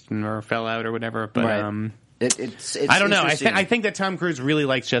replaced or fell out or whatever. But right. It's I don't know. I think that Tom Cruise really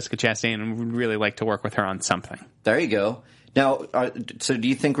likes Jessica Chastain and would really like to work with her on something. There you go. Now, so do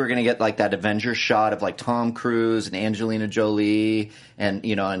you think we're going to get like that Avengers shot of like Tom Cruise and Angelina Jolie and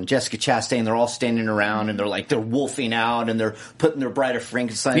and Jessica Chastain? They're all standing around and they're wolfing out and they're putting their Bride of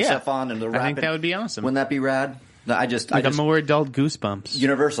Frankenstein stuff on and they're rapping. I think that would be awesome. Wouldn't that be rad? I just more adult Goosebumps.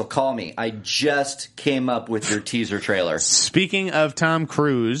 Universal, call me. I just came up with your teaser trailer. Speaking of Tom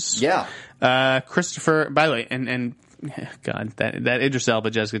Cruise, Christopher. By the way, and God, that Idris Elba,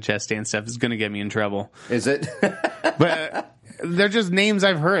 Jessica Chastain stuff is going to get me in trouble. Is it? But they're just names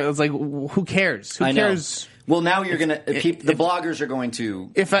I've heard. It's like, who cares? Who cares? Well, now you're going to the bloggers are going to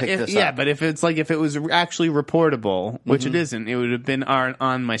pick this up. But if it was actually reportable, which it isn't, it would have been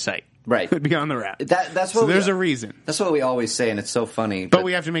on my site. Right. It would be on the wrap. That's what there's a reason. That's what we always say, and it's so funny. But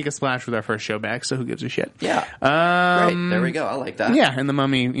we have to make a splash with our first show back, so who gives a shit? Yeah. Great. There we go. I like that. Yeah, and the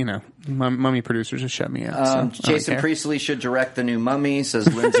Mummy, Mummy producers just shut me out. Jason Priestley should direct the new Mummy, says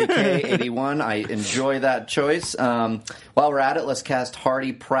Lindsay K81. I enjoy that choice. While we're at it, let's cast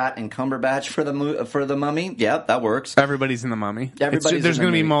Hardy, Pratt, and Cumberbatch for the Mummy. Yep, that works. Everybody's in the Mummy. There's going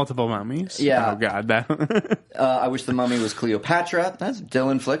to be multiple mummies. Yeah. Oh, God. That. I wish the Mummy was Cleopatra. That's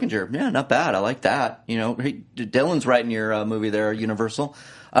Dylan Flickinger. Yeah, not bad. I like that. Dylan's writing your movie there, Universal.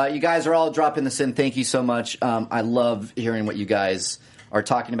 You guys are all dropping this in. Thank you so much. I love hearing what you guys are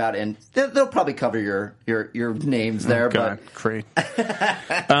talking about, and they'll probably cover your names there. God, but great.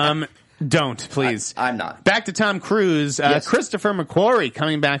 Don't, please. I'm not. Back to Tom Cruise. Yes. Christopher McQuarrie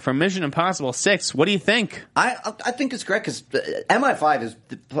coming back from Mission Impossible 6. What do you think? I think it's great because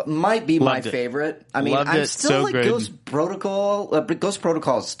MI5 might be my favorite. I mean, I'm still like Ghost Protocol. Ghost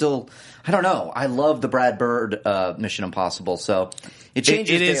Protocol is still. I don't know. I love the Brad Bird Mission Impossible, so it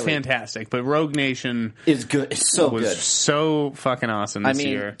changes. It is daily. fantastic, but Rogue Nation is good. It's so was good, so fucking awesome this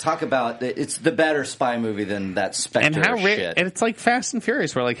year. Talk about it's the better spy movie than that Spectre and how rare. shit. And it's like Fast and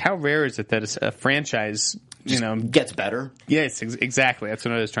Furious, where like how rare is it that a franchise gets better? Yes, exactly. That's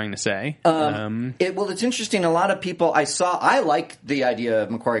what I was trying to say. It's interesting. A lot of people I like the idea of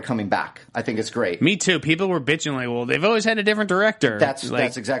McQuarrie coming back. I think it's great. Me too. People were bitching like, well, they've always had a different director. That's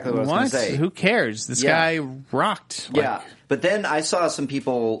exactly what I was going to say. Who cares? This guy rocked. Yeah. But then I saw some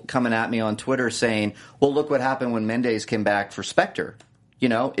people coming at me on Twitter saying, well, look what happened when Mendes came back for Spectre.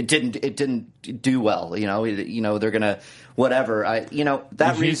 It didn't do well. They're gonna whatever.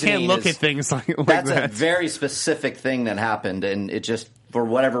 That reason you can't look at things like that's that. a very specific thing that happened, and it just for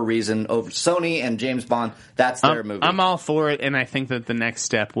whatever reason over Sony and James Bond. That's their movie. I'm all for it, and I think that the next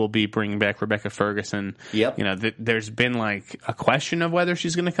step will be bringing back Rebecca Ferguson. Yep. There's been like a question of whether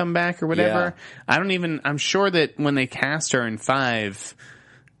she's going to come back or whatever. Yeah. I'm sure that when they cast her in 5,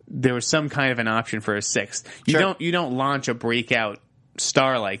 there was some kind of an option for a 6th. You don't launch a breakout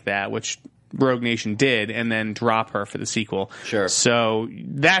star like that, which Rogue Nation did, and then drop her for the sequel. Sure. So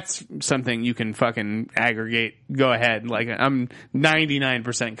that's something you can fucking aggregate. Go ahead. Like I'm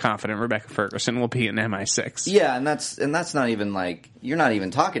 99% confident Rebecca Ferguson will be in MI6. Yeah, and that's not even like you're not even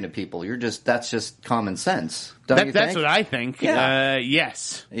talking to people. That's just common sense. Don't you think? That's what I think. Yeah.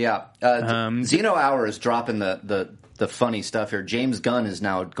 Yes. Yeah. Zeno Hour is dropping the funny stuff here. James Gunn is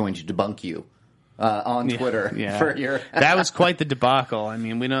now going to debunk you. on Twitter for your. That was quite the debacle. I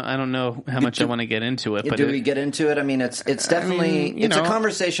mean, I don't know how much I want to get into it. But do we get into it? I mean, it's definitely it's a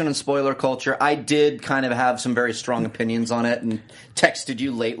conversation in spoiler culture. I did kind of have some very strong opinions on it and texted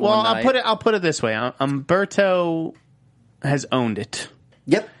you late one night. I'll put it this way: Umberto has owned it.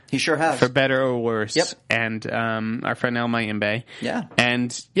 Yep. He sure has. For better or worse. Yep. And our friend El Mayimbe. Yeah.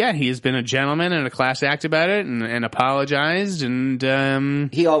 And, he has been a gentleman and a class act about it and apologized.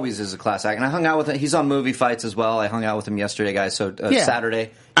 And he always is a class act. And I hung out with him. He's on Movie Fights as well. I hung out with him yesterday, guys. So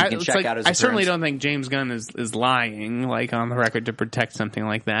Saturday, you can check out his appearance. I certainly don't think James Gunn is lying, like, on the record to protect something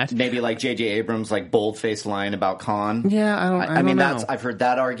like that. Maybe like J.J. Abrams, like, bold-faced line about Khan. Yeah, I don't know. I've heard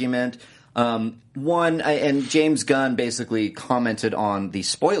that argument. And James Gunn basically commented on the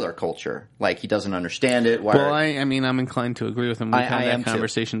spoiler culture, like he doesn't understand it. Well, I mean, I'm inclined to agree with him. We've had that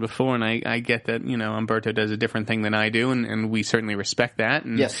conversation before, and I get that Umberto does a different thing than I do, and we certainly respect that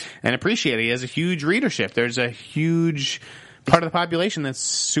and appreciate it. He has a huge readership. There's a huge part of the population that's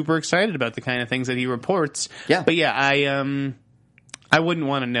super excited about the kind of things that he reports. Yeah, but I wouldn't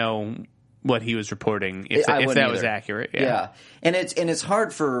want to know what he was reporting if that was accurate. Yeah, and it's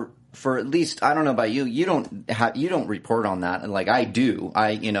hard for at least, I don't know about you, you don't report on that, and like I do.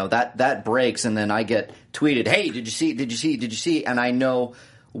 That breaks, and then I get tweeted, "Hey, did you see?" And I know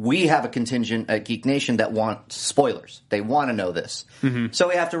we have a contingent at Geek Nation that want spoilers. They want to know this, so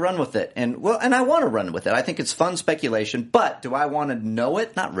we have to run with it. And I want to run with it. I think it's fun speculation, but do I want to know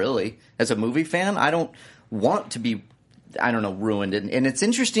it? Not really. As a movie fan, I don't want to be, ruined. And it's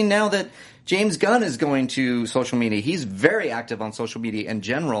interesting now that James Gunn is going to social media. He's very active on social media in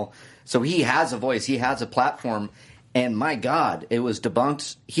general. So he has a voice. He has a platform. And my God, it was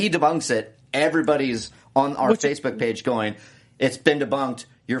debunked. He debunks it. Everybody's on our Facebook page going, "It's been debunked.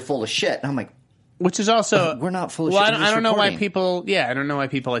 You're full of shit." And I'm like, which is also, we're not full of shit. I don't know why people, I don't know why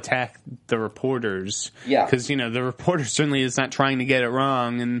people attack the reporters. Yeah. Because, the reporter certainly is not trying to get it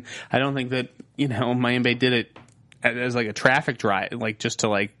wrong. And I don't think that, Mayimbe did it as like a traffic drive, like just to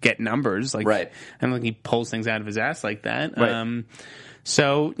like get numbers, like right. I don't think he pulls things out of his ass like that. Right.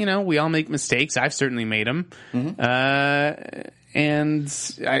 So we all make mistakes. I've certainly made them, and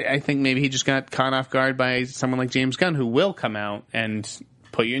I think maybe he just got caught off guard by someone like James Gunn, who will come out and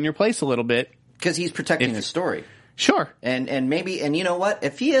put you in your place a little bit because he's protecting his story. Sure, and maybe you know what?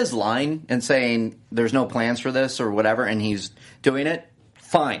 If he is lying and saying there's no plans for this or whatever, and he's doing it,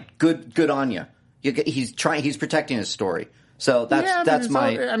 fine, good on you. He's protecting his story. So that's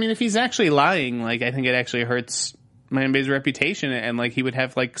my. I mean, if he's actually lying, like I think it actually hurts Mayimbe's reputation, and like he would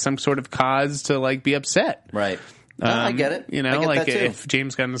have like some sort of cause to like be upset. Right. I get it. Like if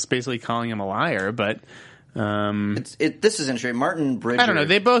James Gunn is basically calling him a liar, but. This is interesting. Martin Bridger. I don't know.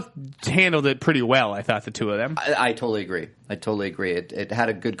 They both handled it pretty well. I thought the two of them. I totally agree. It had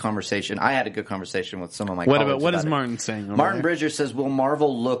a good conversation. I had a good conversation with some of my colleagues. What is Martin saying? Martin Bridger says, "Will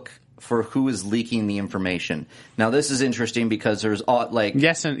Marvel look for who is leaking the information?" Now, this is interesting because there's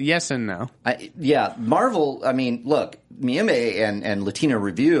yes and no. Marvel. I mean, look, Mayimbe and Latino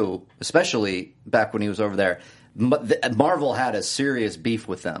Review, especially back when he was over there, Marvel had a serious beef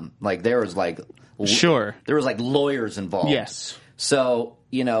with them. Like there was there was like lawyers involved. Yes. So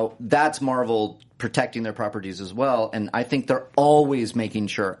that's Marvel protecting their properties as well, and I think they're always making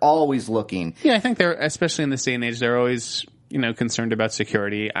sure, always looking. Yeah, I think they're, especially in this day and age, they're always concerned about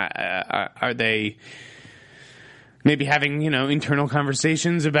security. Are they maybe having internal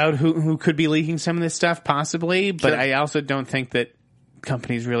conversations about who could be leaking some of this stuff? Possibly, but sure. I also don't think that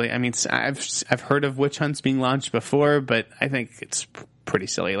companies really. I mean, I've heard of witch hunts being launched before, but I think it's pretty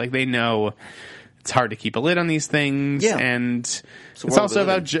silly. Like they know it's hard to keep a lid on these things, and it's also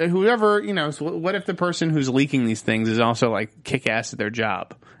about whoever So what if the person who's leaking these things is also like kick ass at their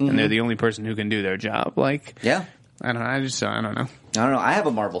job, and they're the only person who can do their job? Like, yeah. I don't know. I don't know. I have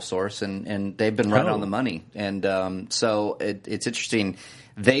a Marvel source, and they've been right on the money, and so it's interesting.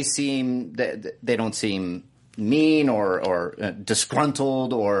 They don't seem mean or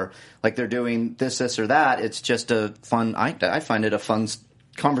disgruntled or like they're doing this or that. It's just a fun. I find it a fun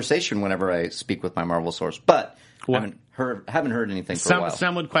conversation whenever I speak with my Marvel source, but I haven't heard anything for a while.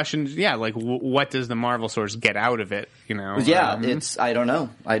 Some would question, like what does the Marvel source get out of it? It's I don't know.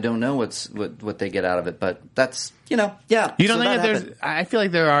 I don't know what they get out of it, but that's You don't think that there's? I feel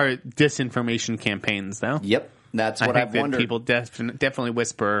like there are disinformation campaigns, though. Yep. That's what I've wondered. People definitely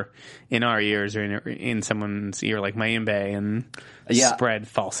whisper in our ears or in someone's ear, like Mayimbe, and spread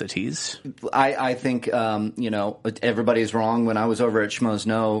falsities. I think everybody's wrong. When I was over at Schmoes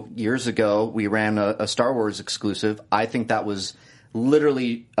Know years ago, we ran a Star Wars exclusive. I think that was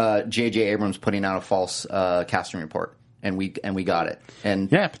literally J.J. Abrams putting out a false casting report. and we got it.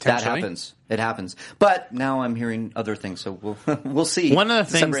 And Yeah, that potentially. happens. It happens. But now I'm hearing other things, so we'll see. One of the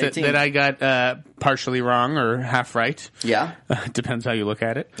things December that 18th. I got partially wrong or half right. Yeah. Depends how you look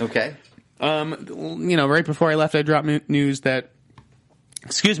at it. Okay. Right before I left, I dropped news that,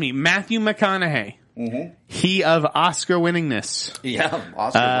 Matthew McConaughey, he of Oscar winningness, Yeah.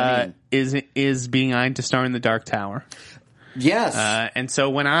 Oscar winning. is being eyed to star in The Dark Tower. Yes. And so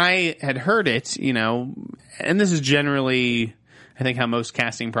when I had heard it, and this is generally, I think, how most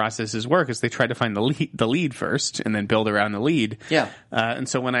casting processes work, is they try to find the lead first and then build around the lead. Yeah. And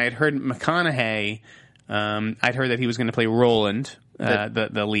so when I had heard McConaughey, I'd heard that he was going to play Roland,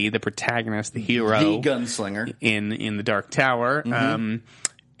 the lead, the protagonist, the hero, the gunslinger in The Dark Tower.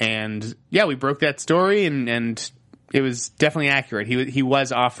 And yeah, we broke that story, and it was definitely accurate. He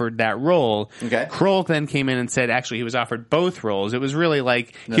was offered that role. Okay. Kroll then came in and said, actually, he was offered both roles. It was really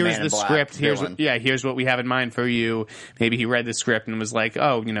like, here's Man in the Black script. villain. Here's what we have in mind for you. Maybe he read the script and was like,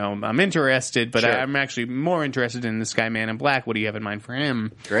 oh, I'm interested, but Sure. I'm actually more interested in this guy, Man in Black. What do you have in mind for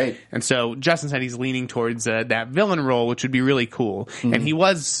him? Great. And so Justin said he's leaning towards that villain role, which would be really cool. Mm-hmm. And he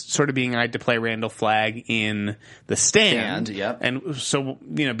was sort of being eyed to play Randall Flagg in The Stand. Yep. And so,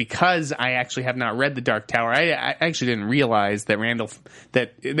 because I actually have not read The Dark Tower, I actually didn't realize that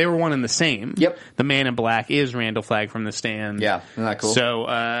that they were one and the same. Yep. The Man in Black is Randall Flagg from The Stand. Yeah. Isn't that cool? So,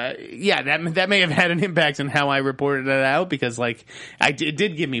 that may have had an impact on how I reported it out, because it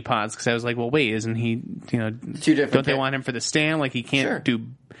did give me pause, because I was like, well, wait, isn't he, Two different don't they want him for The Stand? Like, he can't Sure. do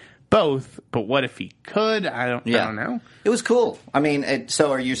both, but what if he could? I don't know. It was cool. I mean,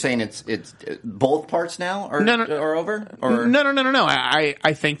 so are you saying it's both parts now are over? Or No.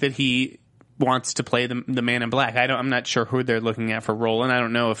 I think that he wants to play the Man in Black. I'm not sure who they're looking at for Roland. I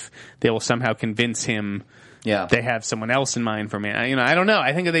don't know if they will somehow convince him Yeah. they have someone else in mind for me. I don't know.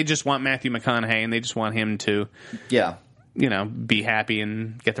 I think that they just want Matthew McConaughey, and they just want him to, Yeah. be happy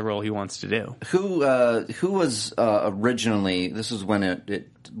and get the role he wants to do. Who was originally? This is when it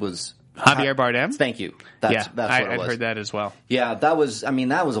was Javier Bardem? Thank you. That's what it I'd was. heard that as well. Yeah, that was a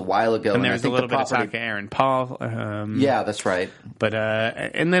while ago. And I there's a think little the bit of property- talk of Aaron Paul. Yeah, that's right. But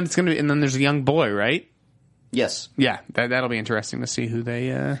and then and then there's a young boy, right? Yes. Yeah, that'll be interesting to see who they.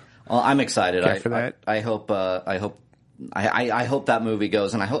 Well, I'm excited. Care for that. I hope that movie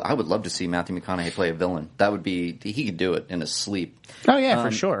goes, and I would love to see Matthew McConaughey play a villain. That would be, he could do it in his sleep. Oh yeah,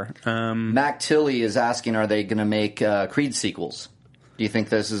 for sure. Mac Tilley is asking, are they going to make Creed sequels? Do you think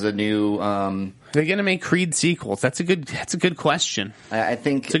this is a new? They're going to make Creed sequels. That's a good question. I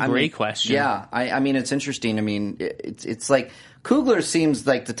think it's a great question. Yeah, I mean, it's interesting. I mean, it's like Coogler seems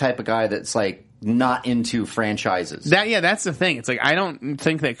like the type of guy that's like not into franchises. That's the thing. It's like, I don't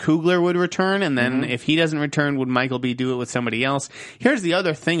think that Coogler would return, and then Mm-hmm. if he doesn't return, would Michael B. do it with somebody else? Here's the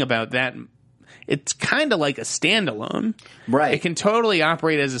other thing about that. It's kind of like a standalone. Right. It can totally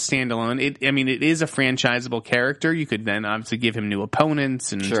operate as a standalone. It is a franchisable character. You could then obviously give him new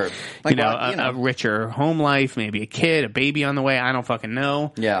opponents and, Sure. Like a richer home life, maybe a kid, a baby on the way. I don't fucking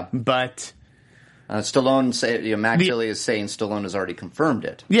know. Yeah. But Stallone, Mac Tilley is saying Stallone has already confirmed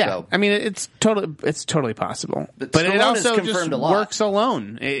it. yeah, So. I mean, it's totally possible. But Stallone it has also confirmed just a lot. works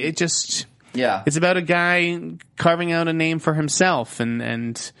alone. It just... Yeah. It's about a guy carving out a name for himself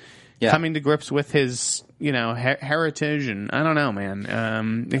and coming to grips with his, heritage. And I don't know,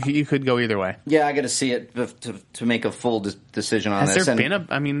 man. You could go either way. Yeah, I got to see it to make a full decision on Has this. there been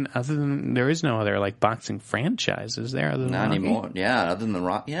other than, there is no other like boxing franchises there other than Not Rocky? anymore. Yeah, other than the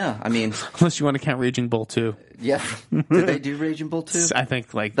Rock. Yeah, I mean, Unless you want to count Raging Bull 2. yeah. Did they do Raging Bull too? I think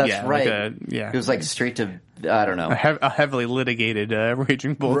That's right. It It was like straight to, I don't know. a heavily litigated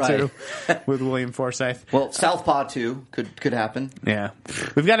Raging Bull Right. 2 with William Forsythe. Well, Southpaw 2 could happen. Yeah.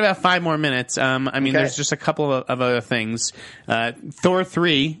 We've got about 5 more minutes. Okay. There's just a couple of other things. Thor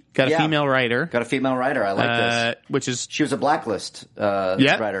 3 got a female writer. Got a female writer. I like this. Which is... She was a Blacklist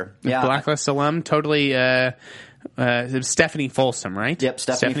writer. Yeah. Blacklist alum. Totally... Stephanie Folsom, right? Yep,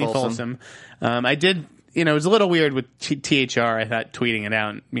 Stephanie Folsom. I did... it was a little weird with THR, I thought, tweeting it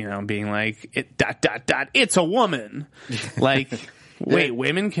out, being like, it's a woman. Like... Wait,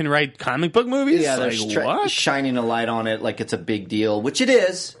 women can write comic book movies? Yeah, they're like, what? shining a light on it like it's a big deal, which it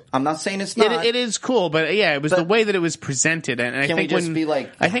is. I'm not saying it's not. It is cool, but yeah, it was the way that it was presented, and I Can think we just be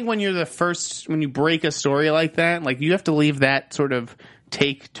like- I think when you're when you break a story like that, like you have to leave that sort of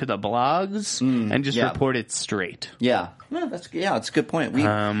take to the blogs and just report it straight. Yeah. No, it's a good point.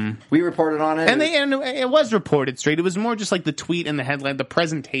 We reported on it. And it was reported straight. It was more just like the tweet and the headline, the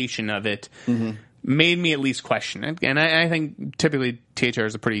presentation of it made me at least question it. And I think typically THR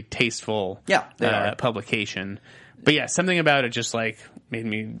is a pretty tasteful Yeah, they are. publication. But yeah, something about it just like made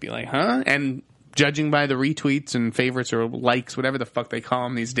me be like, huh? And judging by the retweets and favorites or likes, whatever the fuck they call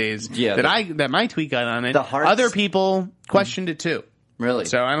them these days, that my tweet got on it, other people questioned it too. Really?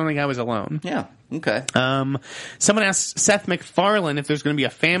 So I don't think I was alone. Yeah. Okay. Someone asked Seth MacFarlane if there's going to be a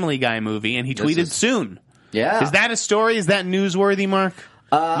Family Guy movie, and he tweeted soon. Yeah. Is that a story? Is that newsworthy, Mark?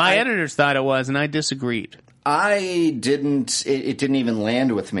 My editors thought it was, and I disagreed. I didn't. It didn't even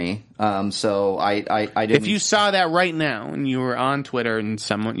land with me. So I didn't. If you saw that right now and you were on Twitter and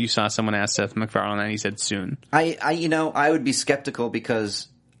you saw someone ask Seth MacFarlane and he said soon, I would be skeptical because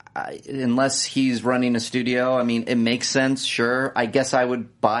unless he's running a studio, I mean, it makes sense. Sure, I guess I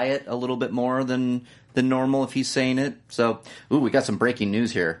would buy it a little bit more than normal if he's saying it. So, we got some breaking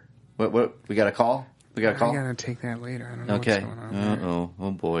news here. What we got a call? We got a call? I gotta take that later. I don't know what's going on.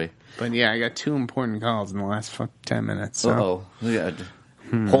 Oh boy. But yeah, I got 2 important calls in the last 10 minutes. So.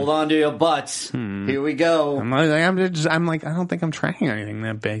 Hold on to your butts. Here we go. I'm like, I don't think I'm tracking anything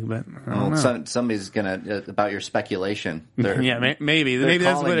that big, but I don't know. Somebody's gonna about your speculation. Yeah, maybe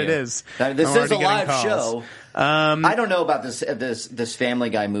that's what it is. This is a live show. I don't know about this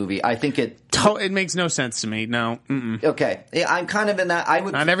Family Guy movie. I think it makes no sense to me. No. Mm-mm. Okay, I'm kind of in that.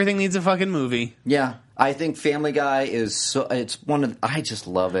 Not everything needs a fucking movie. Yeah. I think Family Guy is I just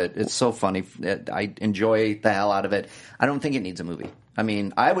love it. It's so funny. I enjoy the hell out of it. I don't think it needs a movie. I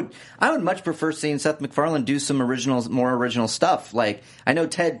mean, I would much prefer seeing Seth MacFarlane do some more original stuff. Like, I know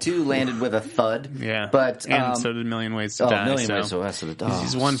Ted 2 landed with a thud. Yeah. But, and so did Million Ways to Die. Million Ways to Die.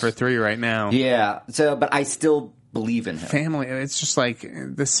 He's 1 for 3 right now. Yeah. So, but I still believe in him. Family, it's just like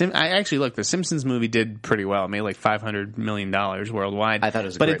the Simpsons movie did pretty well. It made like $500 million worldwide. I thought it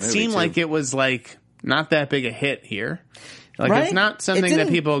was a great movie, but it seemed like it was like not that big a hit here. Like, right? It's not something that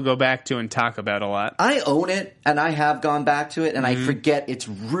people go back to and talk about a lot. I own it, and I have gone back to it, and I forget it's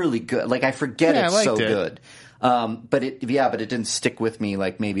really good. Like, I forget it's so good. But it didn't stick with me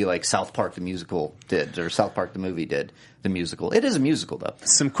like maybe like South Park the musical did, or South Park the movie did. The musical. It is a musical, though.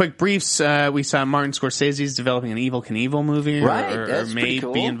 Some quick briefs. We saw Martin Scorsese's developing an Evel Knievel movie, or may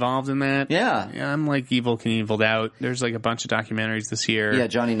be involved in that. Yeah, I'm like Evel Knieveled out. There's like a bunch of documentaries this year. Yeah,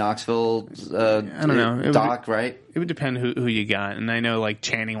 Johnny Knoxville. I don't know. Doc, right? It would depend who you got, and I know like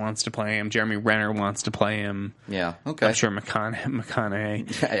Channing wants to play him, Jeremy Renner wants to play him. Yeah, okay. I'm sure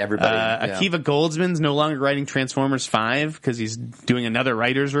McConaughey. Everybody. Akiva Goldsman's no longer writing Transformers 5 because he's doing another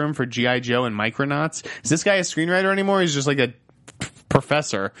writer's room for G.I. Joe and Micronauts. Is this guy a screenwriter anymore? He's just like a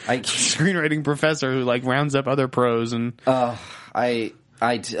professor, screenwriting professor who like rounds up other pros and. Oh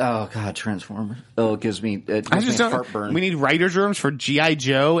God, Transformers! Oh, it gives me heartburn. We need writers' rooms for G.I.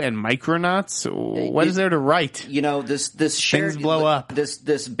 Joe and Micronauts. What is there to write? You know, this shared things blow up.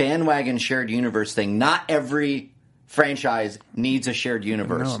 This bandwagon shared universe thing. Not every franchise needs a shared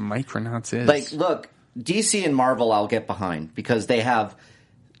universe. I don't know what Micronauts is. Like, look, DC and Marvel, I'll get behind because they have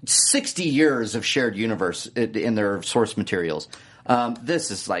 60 years of shared universe in their source materials.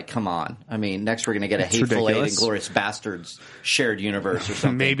 This is like, come on. I mean, next we're going to get a Hateful Eight and Glorious Bastards shared universe or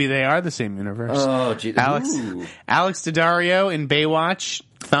something. Maybe they are the same universe. Oh, geez. Alex Daddario in Baywatch,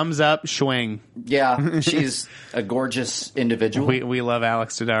 thumbs up, schwing. Yeah, she's a gorgeous individual. We love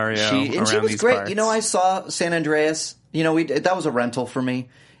Alex Daddario. She was great. Parts. You know, I saw San Andreas. You know, that was a rental for me.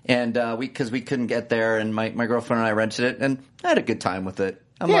 And because we couldn't get there, and my girlfriend and I rented it, and I had a good time with it.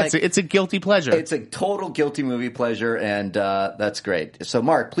 It's a guilty pleasure. It's a total guilty movie pleasure, and that's great. So,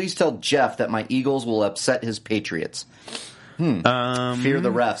 Mark, please tell Jeff that my Eagles will upset his Patriots. Fear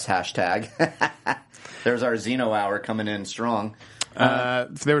the refs, hashtag. There's our Zeno hour coming in strong.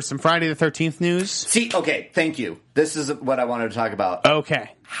 There was some Friday the 13th news. See, okay, thank you. This is what I wanted to talk about.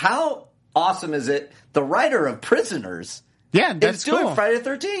 Okay. How awesome is it? The writer of Prisoners... Yeah, that's it's doing cool. Friday the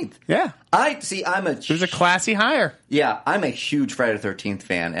 13th. Yeah. It was a classy hire. Yeah, I'm a huge Friday the 13th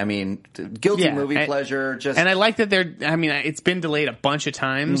fan. I mean, guilty movie pleasure. And I like that it's been delayed a bunch of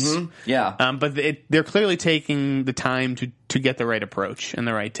times. Mm-hmm. Yeah. But they're clearly taking the time to get the right approach and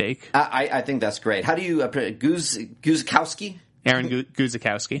the right take. I think that's great. How do you, Guzikowski? Aaron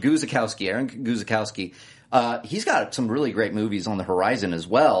Guzikowski. Aaron Guzikowski. He's got some really great movies on the horizon as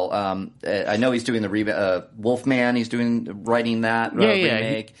well. I know he's doing the Wolfman. He's writing that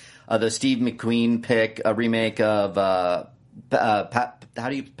remake. The Steve McQueen remake of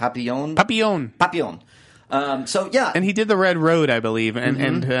Papillon? Papillon. So yeah, and he did the Red Road, I believe,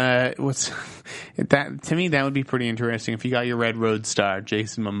 and what's that? To me, that would be pretty interesting if you got your Red Road star,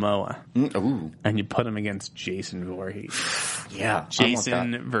 Jason Momoa, and you put him against Jason Voorhees. Yeah,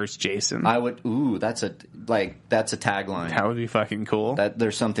 Jason versus Jason. I would. That's a tagline. That would be fucking cool.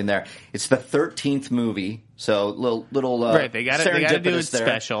 There's something there. It's the 13th movie, So little right. They got to do it serendipitous there.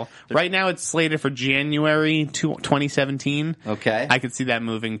 special. Right now, it's slated for January 2017. Okay, I could see that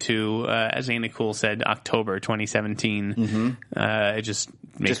moving to, as Anna Cool said, October 2017. Mm-hmm. It just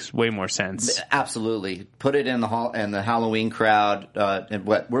makes way more sense. Absolutely, put it in the Halloween crowd. And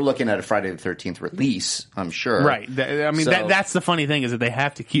we're looking at a Friday the 13th release, I'm sure. Right. That's the funny thing is that they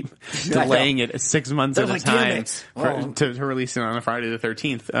have to keep delaying it 6 months at a time to release it on a Friday the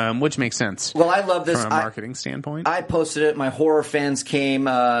 13th, which makes sense. Well, I love this from a marketing standpoint. I posted it. My horror fans came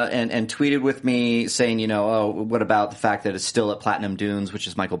and tweeted with me saying, what about the fact that it's still at Platinum Dunes, which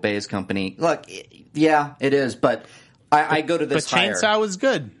is Michael Bay's company? Look, yeah, it is, but I go to this higher. Chainsaw was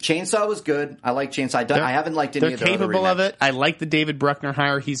good. Chainsaw was good. I like Chainsaw. I haven't liked any of the other remakes. They're capable of it. I like the David Bruckner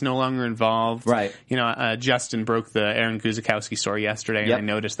hire. He's no longer involved. Right. Justin broke the Aaron Guzikowski story yesterday, and I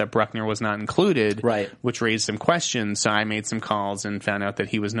noticed that Bruckner was not included, right, which raised some questions. So I made some calls and found out that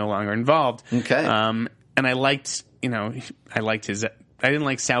he was no longer involved. Okay. And I liked, his. I didn't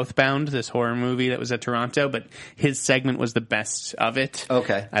like Southbound, this horror movie that was at Toronto, but his segment was the best of it.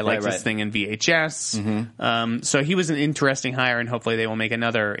 Okay. I liked his thing in VHS. Mm-hmm. So he was an interesting hire, and hopefully they will make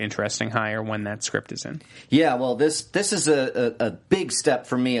another interesting hire when that script is in. Yeah, well, this is a big step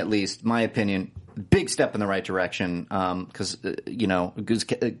for me, at least, my opinion. Big step in the right direction, because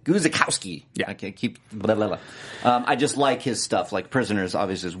Guzikowski. Yeah, I can't keep. Blah, blah, blah. I just like his stuff. Like Prisoners,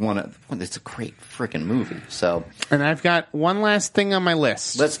 obviously, is one. It's a great freaking movie. So, and I've got one last thing on my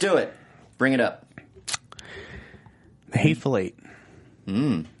list. Let's do it. Bring it up. The Hateful Eight.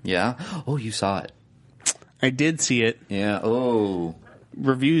 Yeah. Oh, you saw it. I did see it. Yeah. Oh.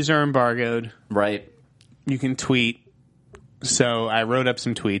 Reviews are embargoed. Right. You can tweet. So I wrote up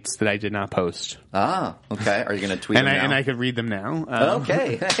some tweets that I did not post. Ah, okay. Are you going to tweet them now? And I could read them now.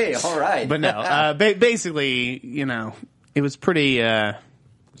 Okay. Hey, all right. But no, basically, it was pretty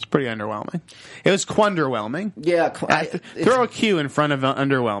underwhelming. It was quanderwhelming. Yeah. Throw a Q in front of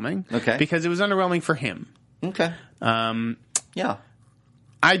underwhelming. Okay. Because it was underwhelming for him. Okay. Yeah.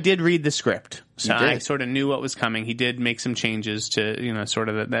 I did read the script, so I sort of knew what was coming. He did make some changes to, sort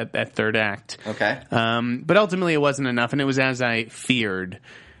of that third act. Okay. But ultimately it wasn't enough, and it was as I feared.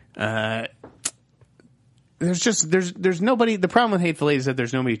 There's nobody. The problem with Hateful Eight is that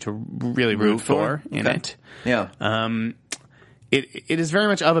there's nobody to really root for in it. Yeah. It is very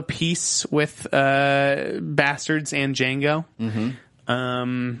much of a piece with Bastards and Django.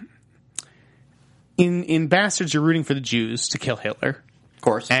 Mm-hmm. In Bastards, you're rooting for the Jews to kill Hitler. Of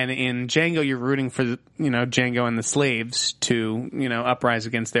course. And in Django, you're rooting for Django and the slaves to uprise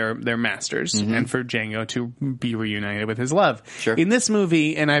against their masters, and for Django to be reunited with his love. Sure. In this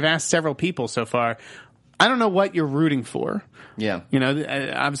movie, and I've asked several people so far, I don't know what you're rooting for. Yeah.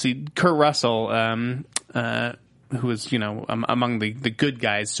 Obviously Kurt Russell, who is among the good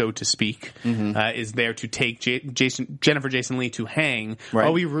guys, so to speak, is there to take Jennifer Jason Leigh to hang. Right.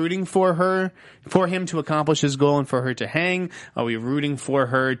 Are we rooting for him to accomplish his goal and for her to hang? Are we rooting for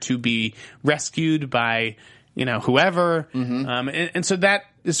her to be rescued by whoever? And so that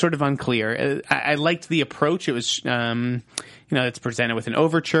is sort of unclear. I liked the approach. It was it's presented with an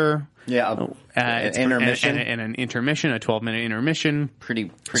overture. Yeah, it's intermission and an intermission, a 12-minute intermission.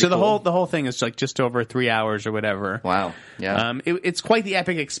 Pretty. So cool. the whole thing is like just over 3 hours or whatever. Wow. Yeah. It's quite the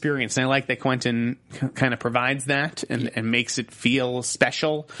epic experience, and I like that Quentin kind of provides that and makes it feel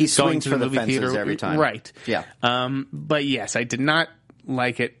special. He swings for the fences theater every time. Right. Yeah. But yes, I did not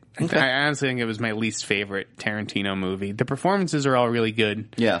like it. Okay. I honestly think it was my least favorite Tarantino movie. The performances are all really good.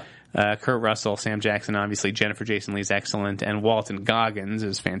 Yeah. Kurt Russell, Sam Jackson, obviously Jennifer Jason Leigh's excellent, and Walton Goggins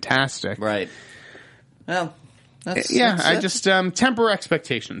is fantastic. Right. Well, that's just temper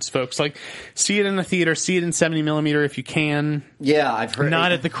expectations, folks. Like, see it in the theater, see it in 70mm if you can. Yeah, I've heard.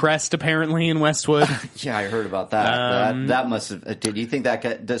 Not at the Crest, apparently, in Westwood. Yeah, I heard about that. That must have. Did you think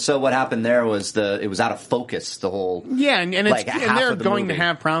that? So what happened there was it was out of focus. The whole. Yeah, and they're going to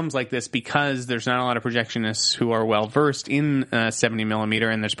have problems like this because there's not a lot of projectionists who are well versed in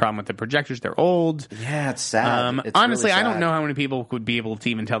 70mm, and there's a problem with the projectors. They're old. Yeah, it's sad. It's honestly, really sad. I don't know how many people would be able to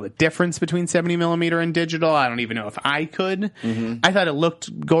even tell the difference between 70mm and digital. I don't even know if I could. I thought it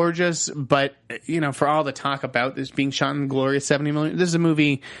looked gorgeous, but for all the talk about this being shot in glorious 70mm, this is a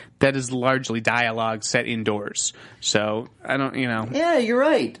movie that is largely dialogue set indoors. So I don't, Yeah, you're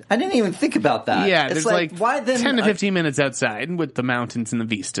right. I didn't even think about that. Yeah, it's there's like why then 10 to 15 minutes outside with the mountains and the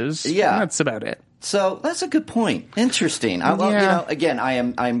vistas. Yeah, that's about it. So that's a good point. Interesting. Again,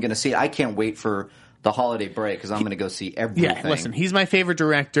 I'm going to see it. I can't wait for the holiday break because I'm going to go see everything. Yeah, listen, he's my favorite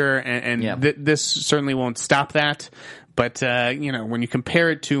director, and this certainly won't stop that. But, when you compare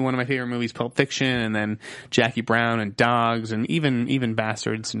it to one of my favorite movies, Pulp Fiction, and then Jackie Brown and Dogs, and even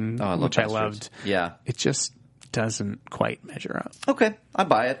Bastards, and which I loved. Yeah. It just doesn't quite measure up. Okay, I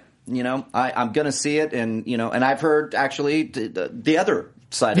buy it. I'm going to see it, and I've heard actually the other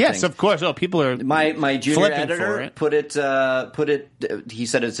side of things. Yes, of course. Oh, people are my junior editor it. put it. He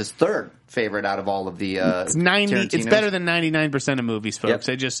said it's his third favorite out of all of the. It's 90. It's better than 99% of movies, folks.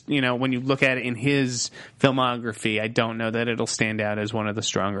 Yep. I just when you look at it in his filmography, I don't know that it'll stand out as one of the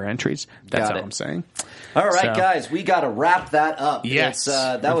stronger entries. That's all I'm saying. All right, guys, we got to wrap that up. Yes,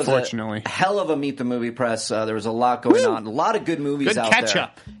 that unfortunately. was a hell of a Meet the Movie Press. There was a lot going on, a lot of good movies out there. Good catch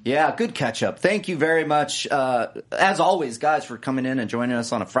up. Yeah, good catch up. Thank you very much, as always, guys, for coming in and joining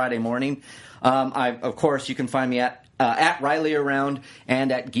us on a Friday morning. Of course, you can find me at Riley Around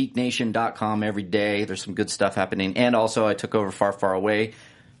and at geeknation.com every day. There's some good stuff happening. And also, I took over Far, Far Away,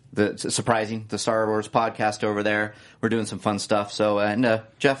 the Star Wars podcast over there. We're doing some fun stuff. So, and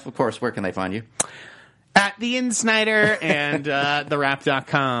Jeff, of course, where can they find you? At the Insnider and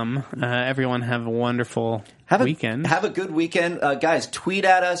TheWrap.com. Everyone have a wonderful weekend. Have a good weekend. Guys, tweet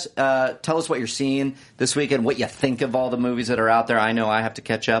at us. Tell us what you're seeing this weekend, what you think of all the movies that are out there. I know I have to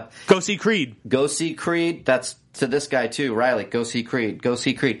catch up. Go see Creed. Go see Creed. That's to this guy, too. Riley, go see Creed. Go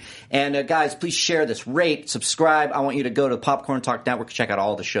see Creed. And, guys, please share this. Rate, subscribe. I want you to go to the Popcorn Talk Network. Check out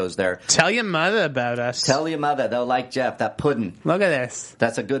all the shows there. Tell your mother about us. Tell your mother. They'll like Jeff. That pudding. Look at this.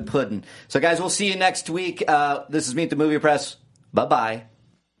 That's a good pudding. So, guys, we'll see you next week. This is Meet the Movie Press. Bye-bye.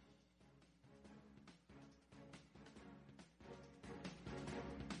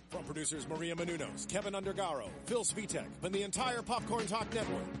 From producers Maria Menounos, Kevin Undergaro, Phil Svitek, and the entire Popcorn Talk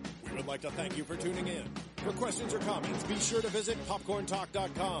Network, we would like to thank you for tuning in. For questions or comments, be sure to visit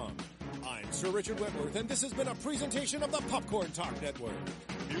popcorntalk.com. I'm Sir Richard Wentworth, and this has been a presentation of the Popcorn Talk Network.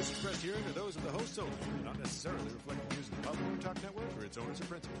 Views expressed herein are those of the hosts only, not necessarily reflecting views of the Popcorn Talk Network or its owners or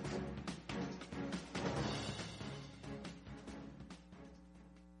principals.